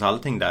webben så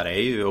allting där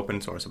är ju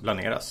open source och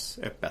planeras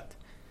öppet.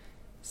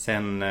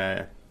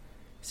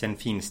 Sen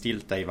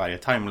finstilta i varje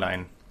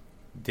timeline,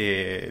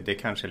 det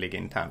kanske ligger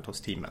internt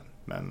hos teamen.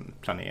 Men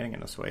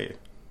planeringen och så är ju,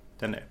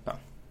 den är öppen.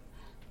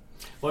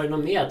 Var det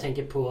något mer? Jag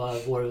tänker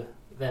på vår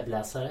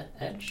webbläsare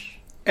Edge.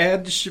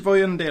 Edge var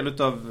ju en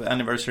del av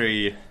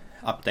Anniversary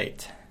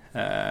Update.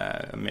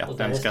 Med att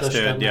den ska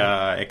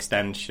stödja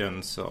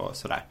extensions och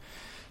sådär.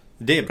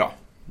 Det är bra.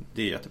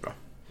 Det är jättebra.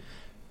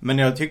 Men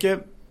jag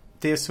tycker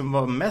det som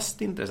var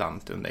mest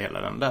intressant under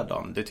hela den där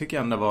dagen, det tycker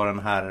jag ändå var den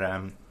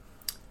här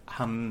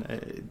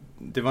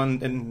det var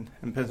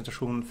en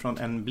presentation från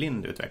en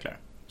blind utvecklare,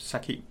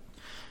 Saki,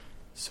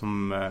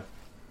 som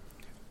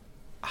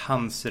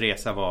hans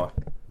resa var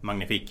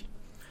magnifik.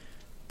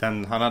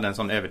 Han hade en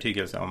sån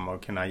övertygelse om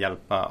att kunna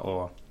hjälpa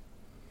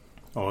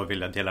och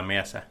ville dela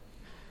med sig.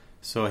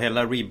 Så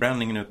hela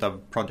rebrandingen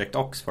utav Project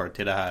Oxford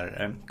till det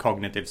här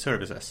Cognitive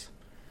Services,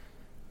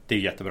 det är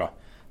jättebra.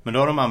 Men då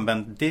har de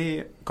använt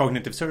det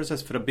Cognitive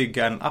Services för att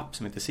bygga en app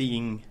som heter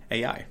Seeing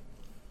AI.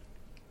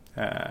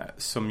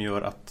 Som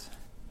gör att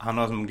han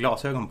har som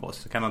glasögon på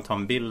sig, så kan han ta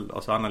en bild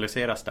och så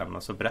analyseras den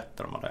och så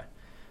berättar de om det.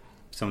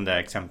 Som det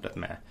exemplet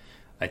med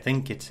I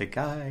think it's a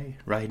guy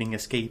riding a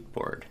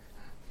skateboard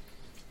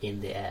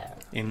In the air.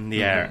 In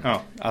the air.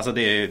 Ja, alltså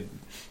det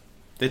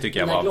tycker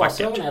jag var vackert.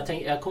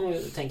 Jag kommer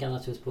att tänka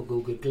naturligtvis på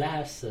Google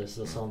Glasses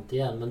och sånt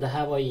igen. Men det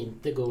här var ju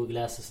inte Google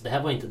Glasses. Det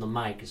här var inte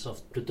någon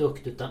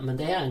Microsoft-produkt. Men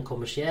det är en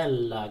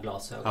kommersiella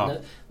glasögon. Ja.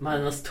 Man har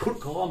en stor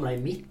kamera i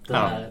mitten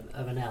här,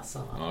 över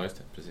näsan. Ja, just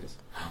det. Precis.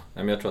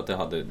 Nej, men jag tror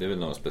att det är väl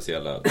några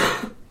speciella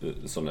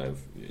sådana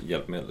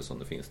hjälpmedel som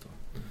det finns då.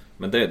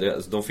 Men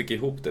alltså, de fick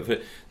ihop det. För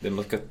det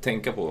man ska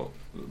tänka på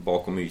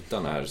bakom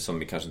ytan här, som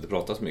vi kanske inte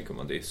pratar så mycket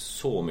om, det är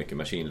så mycket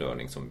machine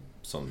learning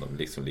som de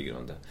liksom ligger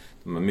under.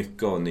 De har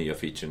mycket av nya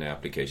feature i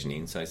application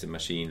insights i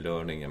machine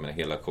learning. Jag menar,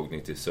 hela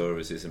cognitive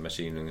services i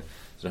machine learning.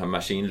 Så det här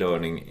machine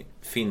learning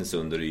finns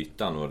under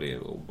ytan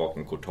och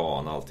bakom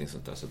Cortana och allting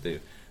sånt där. Så det är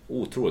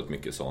otroligt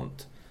mycket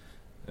sånt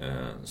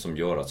som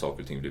gör att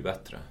saker och ting blir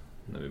bättre.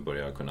 När vi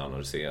börjar kunna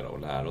analysera och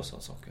lära oss av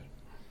saker.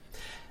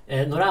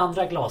 Några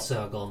andra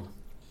glasögon.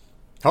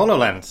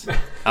 HoloLens.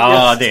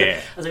 Ja, det.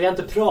 Alltså vi har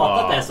inte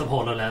pratat ens om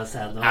HoloLens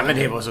än. Ja, men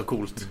det var så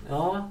coolt.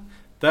 Ja.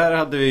 Där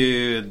hade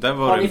vi...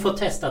 Har ni fått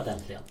testat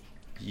äntligen?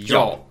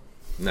 Ja.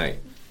 Nej.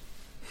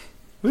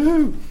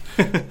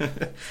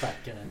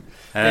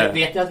 Stackare.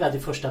 Vet ni att vi hade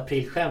första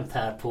aprilskämt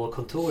här på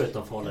kontoret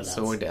om HoloLens?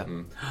 Så det.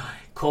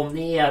 Kom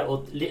ner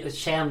och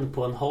känn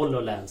på en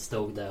HoloLens,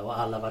 stod det. Och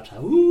alla var så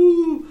här,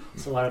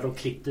 så var det då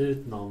klippt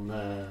ut någon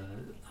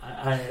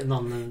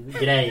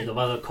grej. Då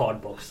var det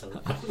cardboxen.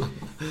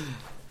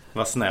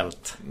 Vad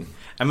snällt.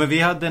 Ja, men vi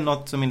hade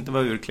något som inte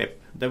var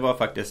urklipp. Det var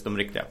faktiskt de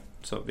riktiga.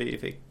 Så vi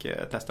fick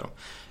testa dem.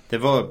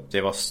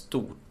 Det var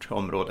stort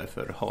område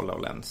för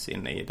HoloLens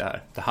inne i det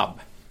här, The Hub.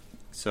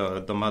 Så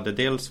de hade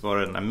dels var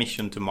en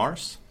Mission to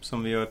Mars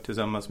som vi gör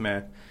tillsammans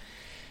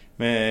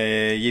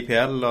med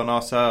JPL och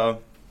NASA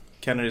och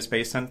Kennedy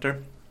Space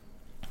Center.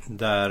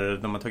 Där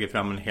de har tagit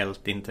fram en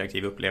helt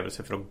interaktiv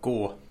upplevelse för att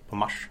gå på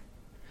Mars.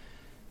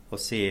 Och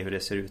se hur det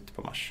ser ut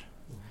på Mars.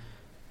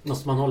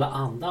 Måste man hålla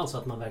andan så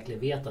att man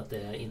verkligen vet att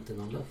det är inte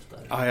någon luft där?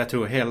 Ja, jag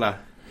tror hela...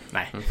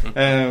 Nej.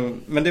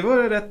 Men det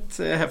var rätt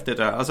häftigt.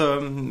 Alltså,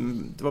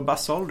 det var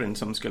Buzz Aldrin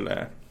som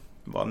skulle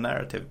vara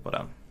narrative på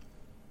den.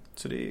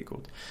 Så det är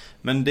coolt.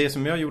 Men det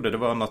som jag gjorde, det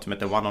var något som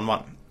heter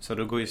one-on-one. Så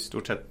då går i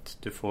stort sett,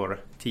 du får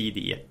tid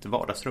i ett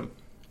vardagsrum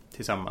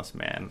tillsammans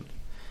med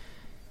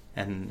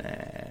en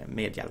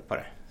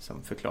medhjälpare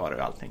som förklarar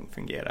hur allting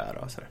fungerar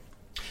och sådär.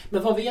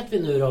 Men vad vet vi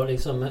nu då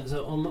liksom,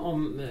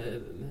 om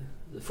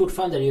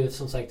fortfarande är det ju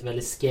som sagt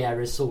väldigt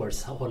scary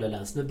source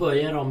HoloLens. Nu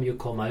börjar de ju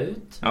komma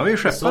ut. Ja, vi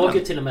jag såg ju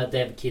till och med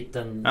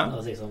Dev.Kitten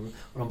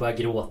och de börjar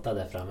gråta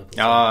där framme på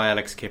scenen. Ja,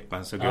 Alex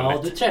Kipman, så gulligt.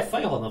 Ja, du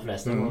träffade ju honom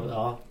förresten.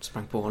 Ja.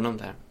 Sprang på honom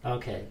där.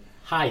 Okej.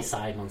 Hi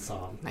Simon, sa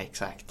han. Nej,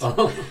 exakt.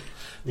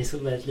 Ni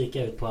såg väldigt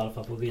lika ut på alla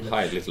fall på bilden.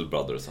 Hi little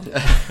brother.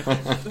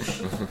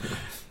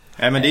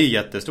 Nej, men det är ju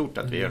jättestort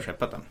att vi har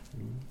skeppat den.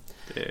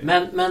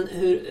 Men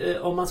hur,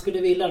 om man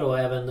skulle vilja då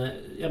även,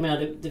 jag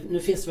menar nu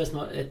finns det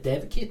väl ett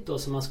dev-kit då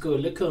som man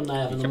skulle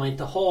kunna, även om man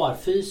inte har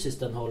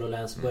fysiskt en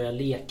HoloLens, börja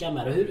leka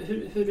med det.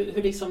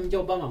 Hur liksom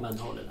jobbar man med en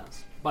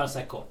HoloLens? Bara så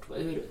här kort.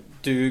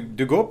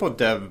 Du går på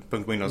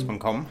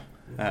dev.windows.com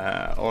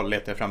och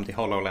letar fram till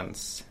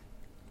HoloLens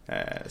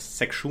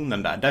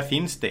sektionen där. Där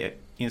finns det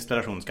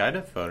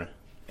installationsguider för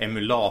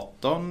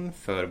emulatorn,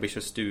 för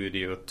Visual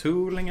Studio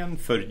toolingen,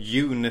 för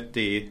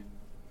Unity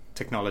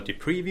Technology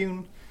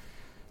Preview.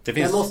 Det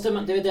finns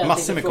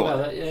massor med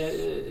kod.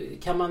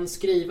 Kan man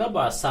skriva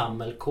bara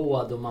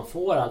sammelkod och man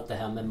får allt det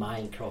här med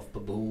Minecraft på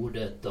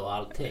bordet och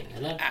allting,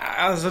 eller?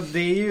 Alltså det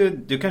är ju,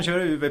 du kan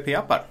köra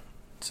UVP-appar.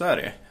 Så är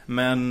det.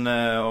 Men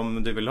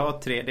om du vill ha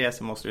 3D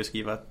så måste du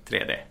skriva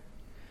 3D.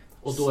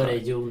 Och då är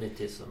det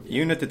Unity som...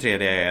 Unity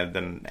 3D är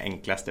den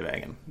enklaste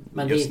vägen.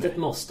 Men det är inte ett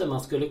måste.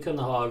 Man skulle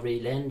kunna ha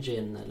Real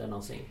Engine eller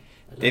någonting.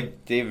 Eller?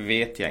 Det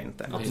vet jag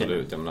inte.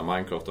 Absolut. Jag menar,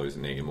 Minecraft har ju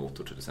sin egen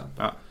motor till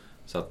exempel. Ja.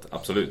 Så att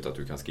absolut att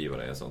du kan skriva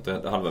det. Sånt.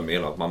 Det handlar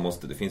mer om att man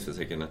måste, det finns väl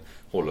säkert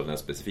en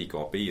specifik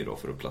API då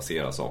för att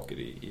placera saker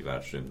i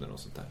världsrymden och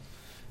sånt där.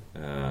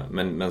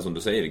 Men som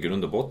du säger, i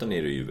grund och botten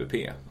är det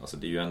UVP. Alltså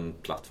det är ju en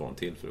plattform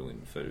till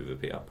för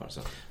UVP-appar.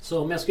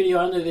 Så om jag skulle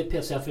göra en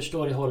UVP så jag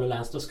förstår i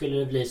HoloLens, då skulle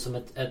det bli som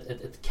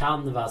ett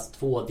canvas,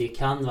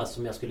 2D-canvas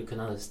som jag skulle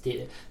kunna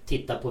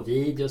titta på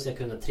videos, jag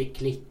kunde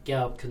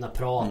klicka och kunna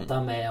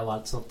prata med och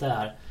allt sånt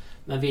där.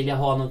 Men vill jag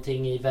ha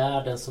någonting i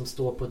världen som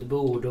står på ett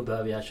bord, då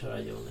behöver jag köra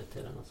Unity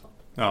eller något sånt.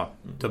 Ja,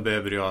 då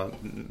behöver du ha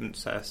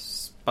så här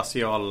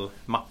spatial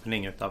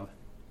mappning utav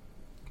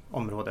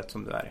området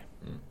som du är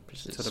i.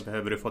 Precis. Så då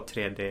behöver du få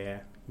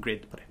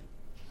 3D-grid på det.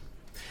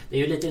 Det är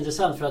ju lite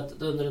intressant för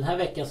att under den här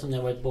veckan som ni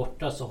har varit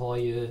borta så har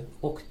ju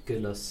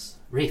Oculus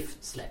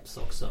Rift släppts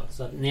också.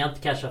 Så att ni har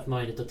inte kanske haft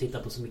möjlighet att titta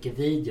på så mycket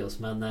videos,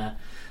 men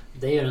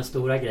det är ju den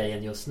stora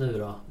grejen just nu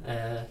då.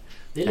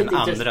 Det är den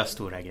andra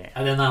stora grejen.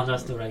 Ja, den andra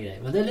stora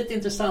grejen. Men det är lite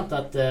intressant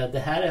att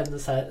det här är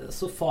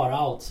så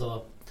far out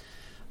så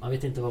man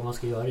vet inte vad man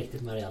ska göra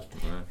riktigt med det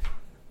alltid.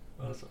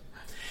 Alltså.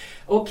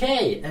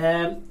 Okej,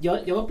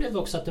 jag upplevde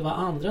också att det var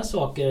andra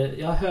saker.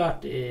 Jag har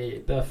hört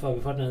i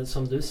förbifarten,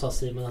 som du sa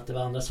Simon, att det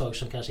var andra saker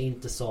som kanske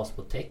inte sades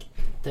på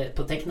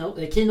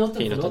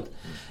keynoten,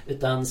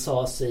 utan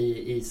sades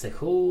i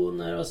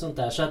sessioner och sånt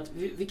där. Så att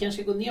vi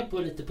kanske går ner på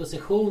lite på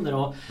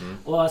sessioner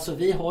och alltså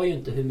vi har ju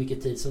inte hur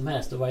mycket tid som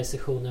helst och varje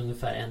session är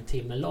ungefär 1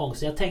 timme lång.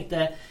 Så jag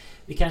tänkte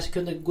vi kanske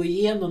kunde gå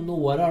igenom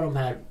några av de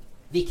här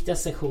viktiga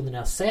sessionerna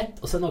jag sett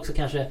och sen också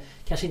kanske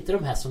inte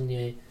de här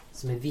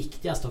som är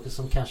viktigast och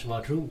som kanske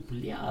var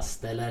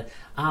roligast eller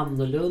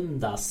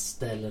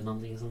annorlundast eller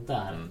någonting sånt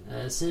där.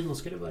 Simon,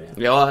 ska du börja?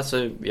 Ja,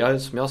 alltså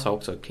som jag sa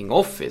också kring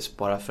Office,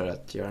 bara för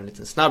att göra en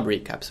liten snabb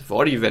recap, så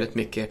var det ju väldigt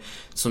mycket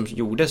som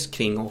gjordes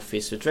kring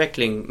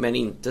Office-utveckling men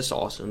inte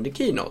sades under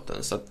keynoten.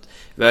 Så att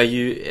vi har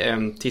ju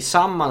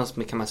tillsammans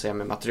med, kan man säga,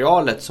 med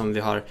materialet som vi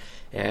har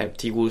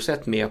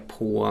tillgodosett med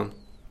på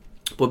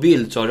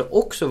bild, så har det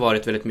också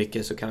varit väldigt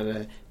mycket så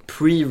kallade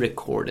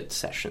pre-recorded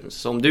sessions.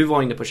 Så om du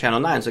var inne på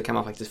Channel 9 så kan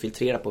man faktiskt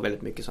filtrera på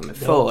väldigt mycket som är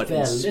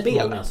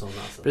förinspelat. Alltså.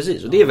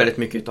 Precis, och det är väldigt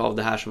mycket av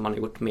det här som man har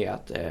gjort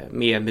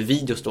med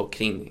videos då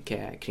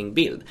kring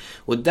bild.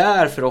 Och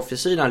där för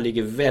Office-sidan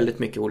ligger väldigt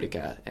mycket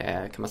olika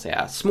kan man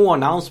säga små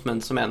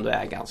announcements som ändå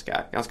är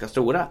ganska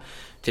stora.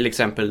 Till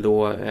exempel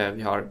då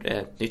vi har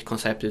ett nytt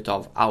koncept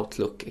utav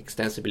Outlook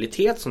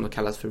extensibilitet som då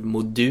kallas för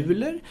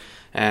moduler.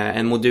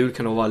 En modul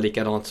kan då vara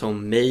likadant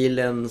som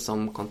mailen,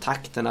 som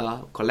kontakterna,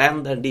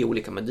 kalender. Det är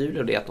olika moduler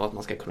och det är att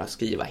man ska kunna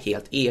skriva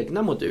helt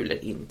egna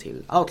moduler in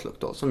till Outlook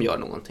då, som gör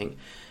någonting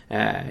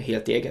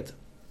helt eget.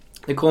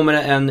 Det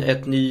kommer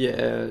ett ny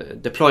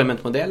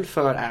deployment-modell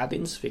för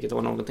add-ins, vilket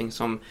var någonting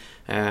som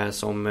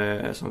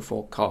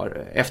folk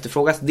har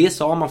efterfrågat. Det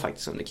sa man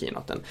faktiskt under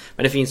keynoten.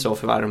 Men det finns så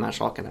för varje de här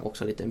sakerna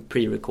också en liten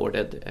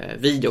pre-recorded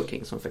video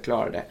kring som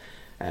förklarar det.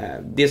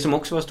 Det som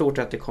också var stort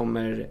är att det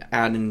kommer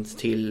add-ins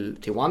till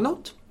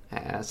OneNote.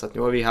 Så att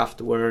nu har vi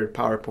haft Word,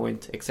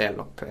 PowerPoint, Excel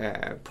och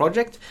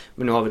Project.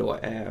 Men nu har vi då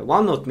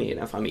OneNote med i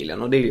den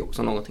familjen. Och det är ju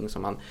också någonting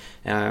som man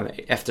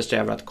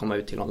eftersträvar att komma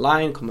ut till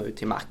online, komma ut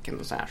till Macen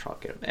och så här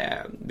saker.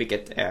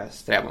 Vilket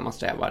man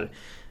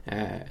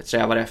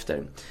strävar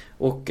efter.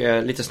 Och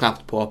lite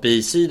snabbt på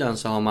API-sidan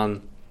så har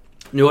man...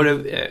 Nu har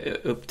det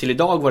upp till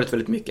idag varit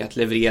väldigt mycket att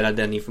leverera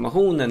den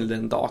informationen eller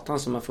den datan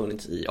som har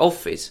funnits i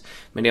Office.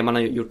 Men det man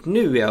har gjort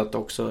nu är att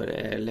också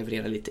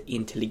leverera lite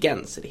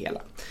intelligens i det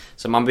hela.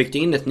 Så man byggt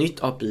in ett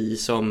nytt API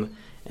som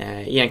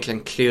egentligen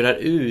klurar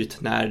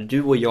ut när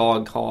du och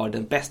jag har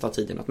den bästa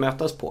tiden att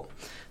mötas på.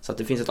 Så att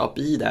det finns ett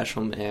API där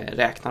som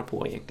räknar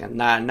på egentligen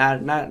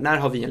när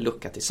har vi en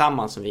lucka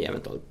tillsammans som vi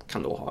eventuellt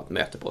kan då ha ett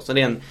möte på. Så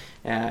det är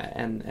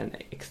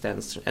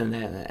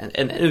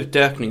en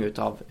utökning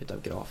utav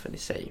grafen i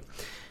sig.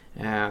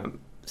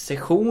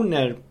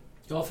 Sessioner.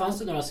 Ja, fanns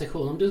det några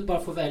sessioner? Om du bara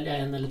får välja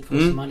en eller två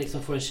så man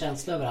liksom får en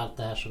känsla över allt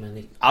det här som är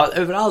nytt. Ja,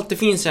 överallt. Det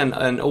finns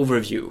en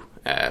overview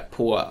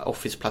på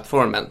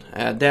Office-plattformen.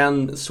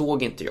 Den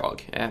såg inte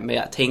jag, men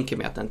jag tänker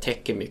mig att den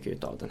täcker mycket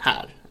utav den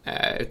här.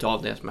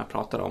 Utav det som jag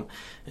pratar om.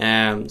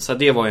 Så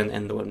det var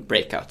ändå en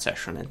breakout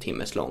session, 1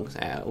 timmes lång.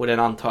 Och den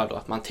antar då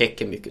att man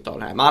täcker mycket av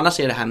det här. Men annars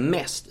är det här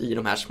mest i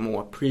de här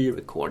små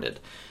pre-recorded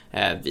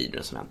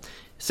videorna.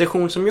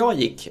 Session som jag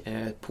gick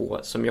på,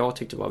 som jag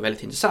tyckte var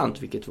väldigt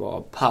intressant, vilket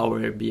var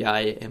Power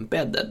BI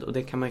Embedded. Och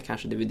det kan man ju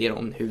kanske dividera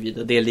om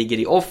huruvida det ligger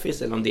i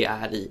Office eller om det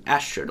är i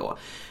Azure då.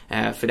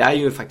 För det är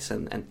ju faktiskt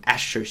en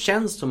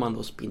Azure-tjänst som man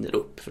då spinner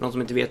upp. För de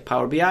som inte vet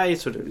Power BI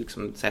så är det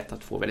liksom ett sätt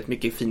att få väldigt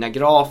mycket fina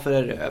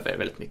grafer över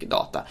väldigt mycket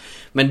data.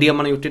 Men det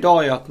man har gjort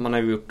idag är att man har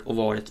gjort och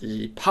varit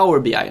i Power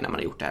BI när man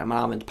har gjort det här. Man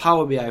har använt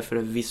Power BI för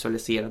att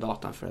visualisera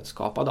datan för att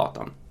skapa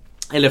datan.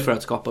 Eller för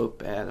att skapa upp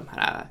de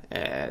här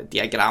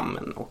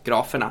diagrammen och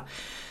graferna.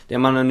 Det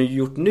man har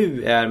gjort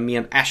nu är med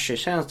en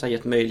Azure-tjänst har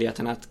gett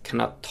möjligheten att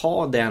kunna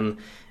ta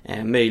den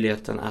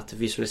möjligheten att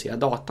visualisera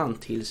datan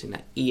till sina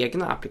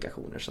egna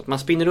applikationer. Så att man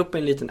spinner upp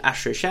en liten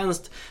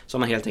Azure-tjänst som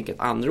man helt enkelt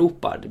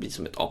anropar. Det blir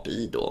som ett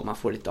API då. Man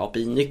får lite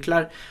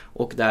API-nycklar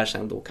och där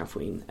sen då kan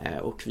få in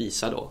och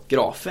visa då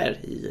grafer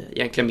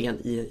egentligen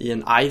i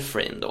en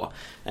iframe då.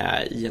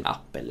 I en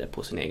app eller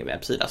på sin egen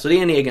webbsida. Så det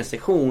är en egen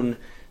sektion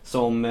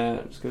som,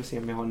 ska vi se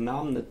om jag har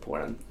namnet på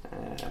den.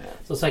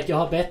 Som sagt, jag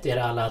har bett er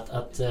alla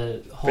att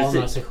ha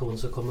några sektioner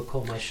som kommer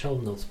komma i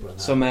show notes på den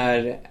här. Som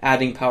är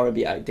Adding Power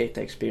BI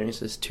Data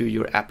Experiences to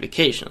your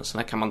applications. Så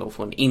där kan man då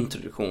få en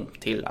introduktion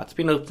till att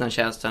spinna upp den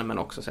tjänsten men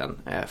också sen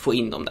få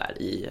in dem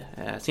där i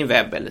sin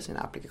webb eller sina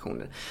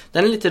applikationer.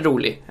 Den är lite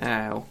rolig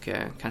och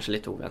kanske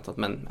lite oväntat,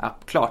 men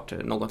klart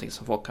någonting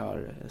som folk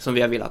som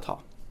vi har velat ha.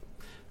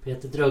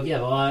 Peter Drugge,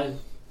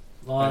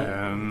 vad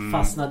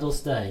fastnade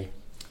hos dig?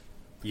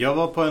 Jag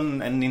var på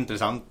en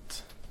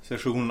intressant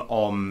session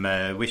om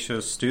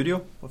Visual Studio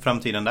och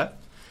framtiden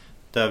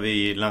där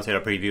vi lanserar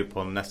preview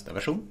på nästa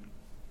version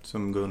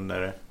som går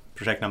under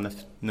projektnamnet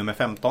nummer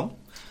 15.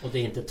 Och det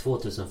är inte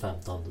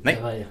 2015?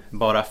 Nej,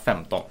 bara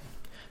 15.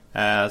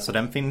 Så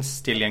den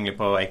finns tillgänglig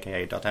på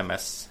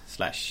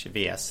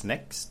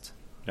aka.ms/vsnext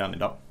redan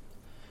idag.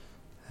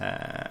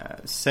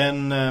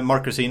 Sen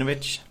Mark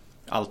Rusinovic,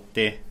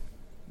 alltid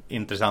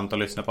intressant att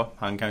lyssna på.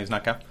 Han kan ju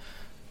snacka.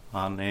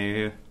 Han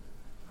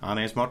Han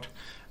är smart.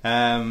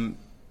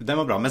 Den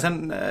var bra. Men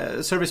sen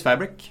Service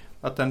Fabric,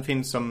 att den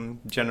finns som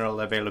general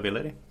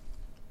availability.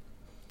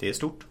 Det är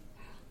stort.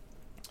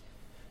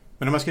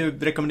 Men om man skulle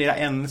rekommendera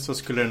en så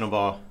skulle det nog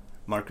vara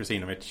Mark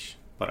Rusinovic.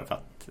 Bara för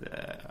att...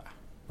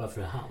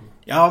 Varför är han?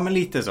 Ja, men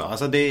lite så.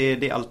 Alltså det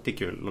är alltid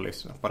kul att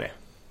lyssna på det.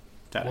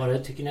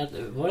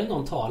 Var det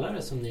någon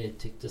talare som ni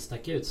tyckte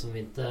stack ut som vi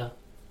inte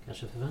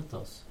kanske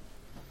förväntade oss?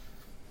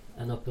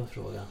 En öppen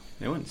fråga.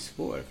 Det var en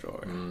svår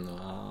fråga.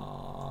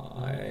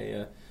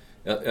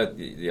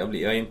 Jag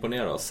är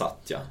imponerad av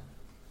Satya.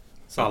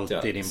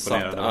 Alltid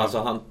imponerad. Alltså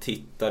han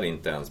tittar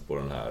inte ens på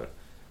den här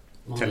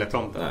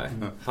teleprompten. Nej,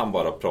 han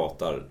bara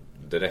pratar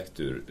direkt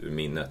ur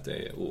minnet.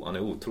 Han är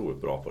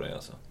otroligt bra på det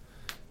alltså.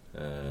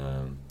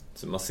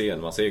 Så man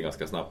ser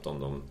ganska snabbt om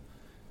de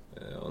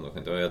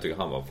jag tycker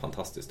han var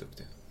fantastiskt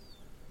duktig.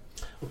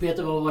 Och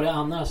Peter, vad var det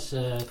annars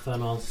för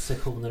några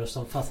sektioner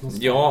som fastnade?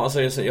 Ja,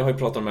 alltså jag har ju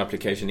pratat om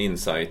Application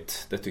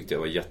Insight. Det tyckte jag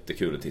var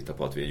jättekul att titta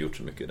på att vi har gjort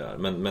så mycket där.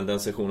 Men den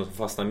sektionen som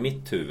fastnar i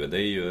mitt huvud, det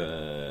är ju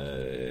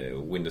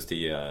Windows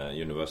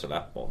 10 Universal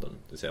App Model.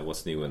 Det vill säga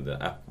What's New in the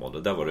App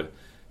Model. Där var det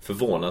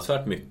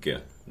förvånansvärt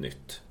mycket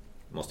nytt,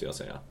 måste jag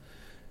säga.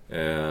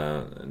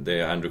 Det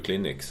är Andrew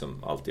Klinick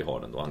som alltid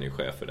har den då. Han är ju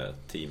chef för det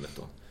teamet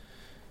då.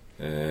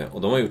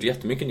 Och de har gjort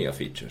jättemycket nya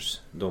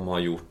features. De har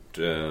gjort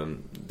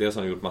dels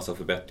har de gjort massa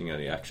förbättringar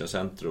i Action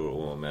Center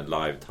och med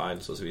live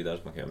tiles och så vidare,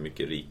 så man kan ha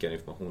mycket rikare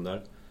information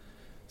där.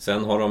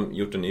 Sen har de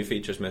gjort en ny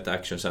feature som heter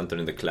Action Center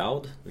in the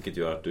Cloud, vilket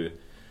gör att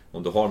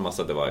om du har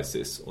massa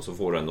devices och så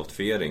får du en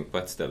notifiering på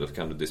ett ställe, så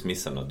kan du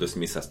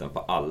dismissas den på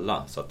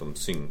alla, så att de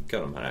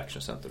synkar de här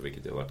Action Center,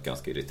 vilket har varit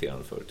ganska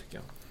irriterande förut tycker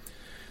jag.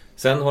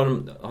 Sen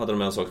hade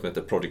de en sak som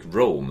heter Project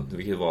Roam,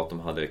 vilket var att de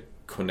hade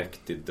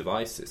connected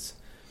devices.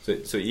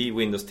 Så i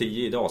Windows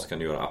 10 idag så kan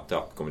du göra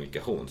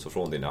app-till-app-kommunikation. Så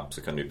från din app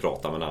så kan du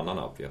prata med en annan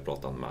app. Vi har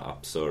pratat med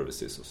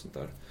app-services och sånt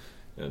där.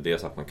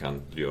 Dels att man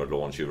kan göra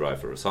launch URI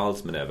för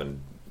results, men även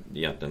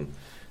egentligen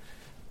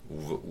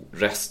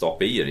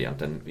REST-API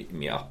egentligen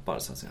med appar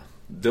så att säga.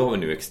 Då har vi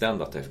nu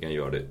extendat att vi kan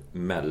göra det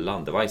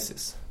mellan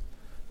devices.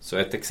 Så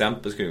ett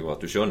exempel skulle vara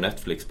att du kör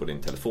Netflix på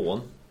din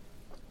telefon.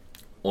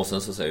 Och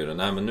sen så säger du,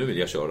 nej men nu vill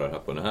jag köra det här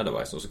på den här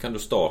devicen. Och så kan du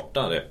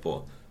starta det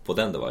på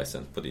den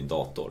devicen, på din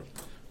dator.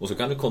 Och så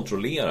kan du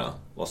kontrollera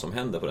vad som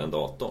händer på den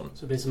datorn.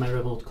 Så det blir som en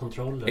remote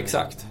controller.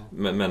 Exakt,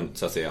 men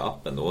så att säga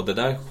appen då. Och det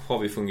där har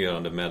vi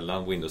fungerande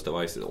mellan Windows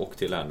devices och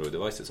till Android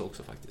devices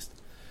också faktiskt.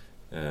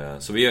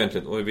 Så vi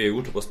har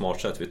gjort det på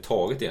smart sätt. Vi har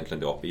tagit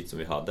egentligen det API som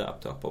vi hade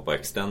app-to-app och bara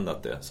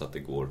extendat det så att det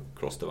går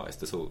cross-device.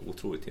 Det såg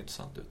otroligt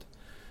intressant ut.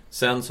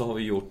 Sen så har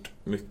vi gjort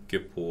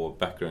mycket på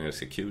background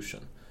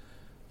execution.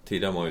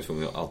 Tidigare var vi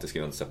tvungna att alltid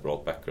skriva en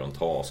separat background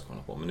task,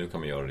 men nu kan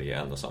man göra det i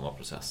en och samma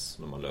process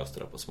när man löste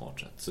det på smart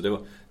sätt. Så det var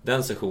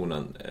den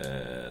sessionen,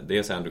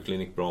 dels Andrew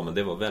Clinic bra, men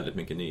det var väldigt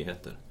mycket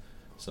nyheter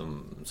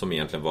som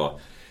egentligen var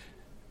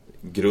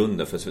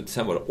grunden för.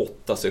 Sen var det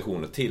 8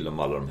 sessioner till om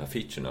alla de här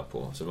featurerna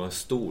på, så det var en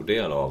stor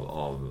del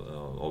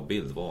av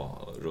bild var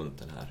runt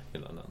den här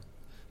hela den.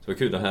 Så det var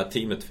kul, det här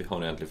teamet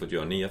har egentligen fått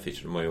göra nya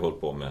features. De har ju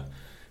hållit på med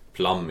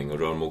plumbing och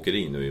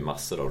rörmokeri nu i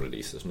massor av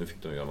releaser, så nu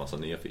fick de göra massa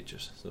nya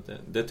features. Så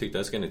det tyckte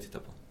jag ska ni titta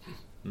på.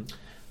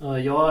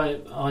 Jag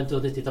har inte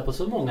hunnit titta på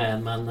så många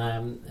än,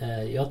 men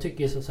jag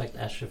tycker som sagt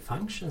Azure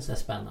Functions är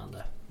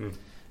spännande.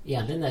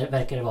 Egentligen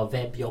verkar det vara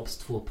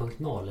WebJobs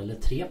 2.0 eller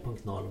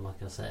 3.0 om man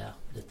kan säga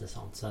lite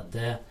sånt. Så att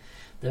det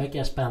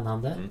verkar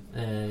spännande.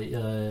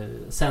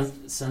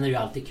 Sen är det ju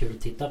alltid kul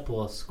att titta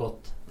på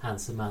Scott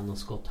Hanselman och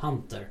Scott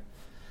Hunter.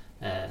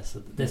 Så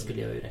det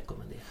skulle jag ju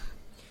rekommendera.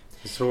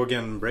 Jag såg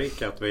en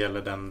breakout vad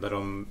gäller den där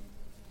de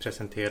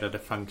presenterade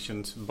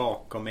functions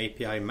bakom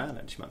API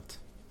management.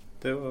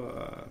 Det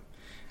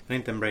var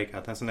inte en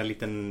breakout, en sån där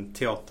liten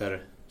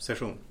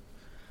teatersession.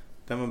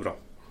 Den var bra.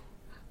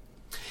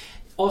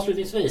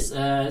 Avslutningsvis,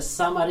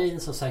 Xamarin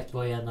som sagt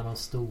var en av de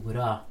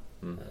stora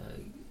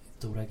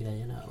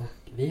grejerna. Och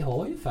vi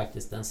har ju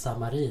faktiskt en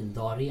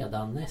Xamarin-dag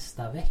redan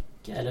nästa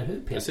vecka, eller hur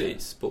Peter?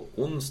 Precis, på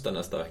onsdag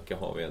nästa vecka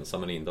har vi en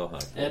Xamarin-dag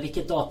här.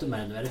 Vilket datum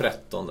är det nu? Är det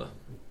 13, tror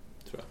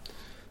jag.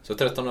 Så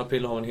 13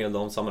 april har vi en hel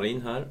dag om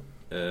Xamarin här.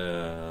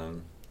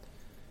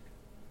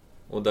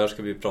 Och där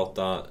ska vi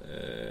prata,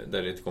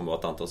 där det kommer att vara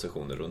ett antal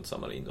sessioner runt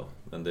Xamarin då.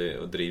 Men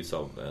det drivs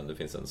av, det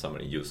finns en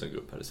Xamarin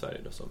user-grupp här i Sverige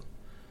då som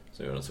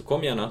gör den. Så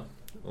kom gärna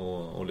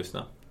och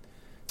lyssna.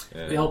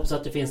 Vi hoppas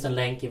att det finns en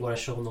länk i våra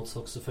show notes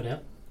också för det.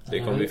 Det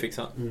kommer vi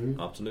fixa,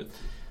 absolut.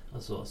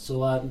 Alltså,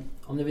 så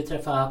om ni vill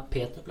träffa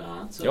Peter bland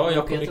annat så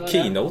jag kommer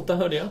keynota,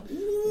 hörde jag.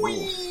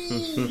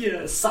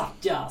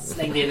 Satya,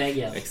 slängde i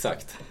väggen.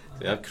 Exakt.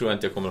 Jag tror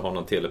inte jag kommer ha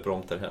någon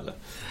teleprompter heller.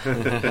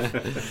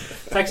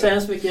 Tack så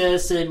hemskt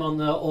mycket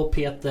Simon och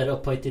Peter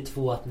upphöjt till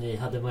 2 att ni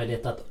hade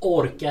möjlighet att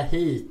orka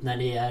hit när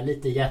ni är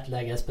lite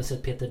hjärtläggade.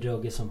 Speciellt Peter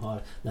Drugge som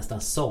har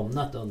nästan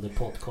somnat under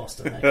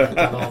podcasten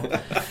här.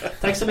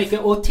 Tack så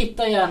mycket, och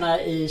titta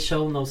gärna i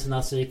show notes,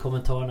 alltså i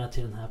kommentarerna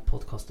till den här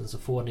podcasten, så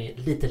får ni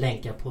lite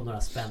länkar på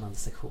några spännande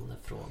sektioner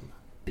från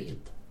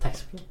bild. Tack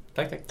så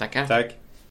mycket. Tack. Tack.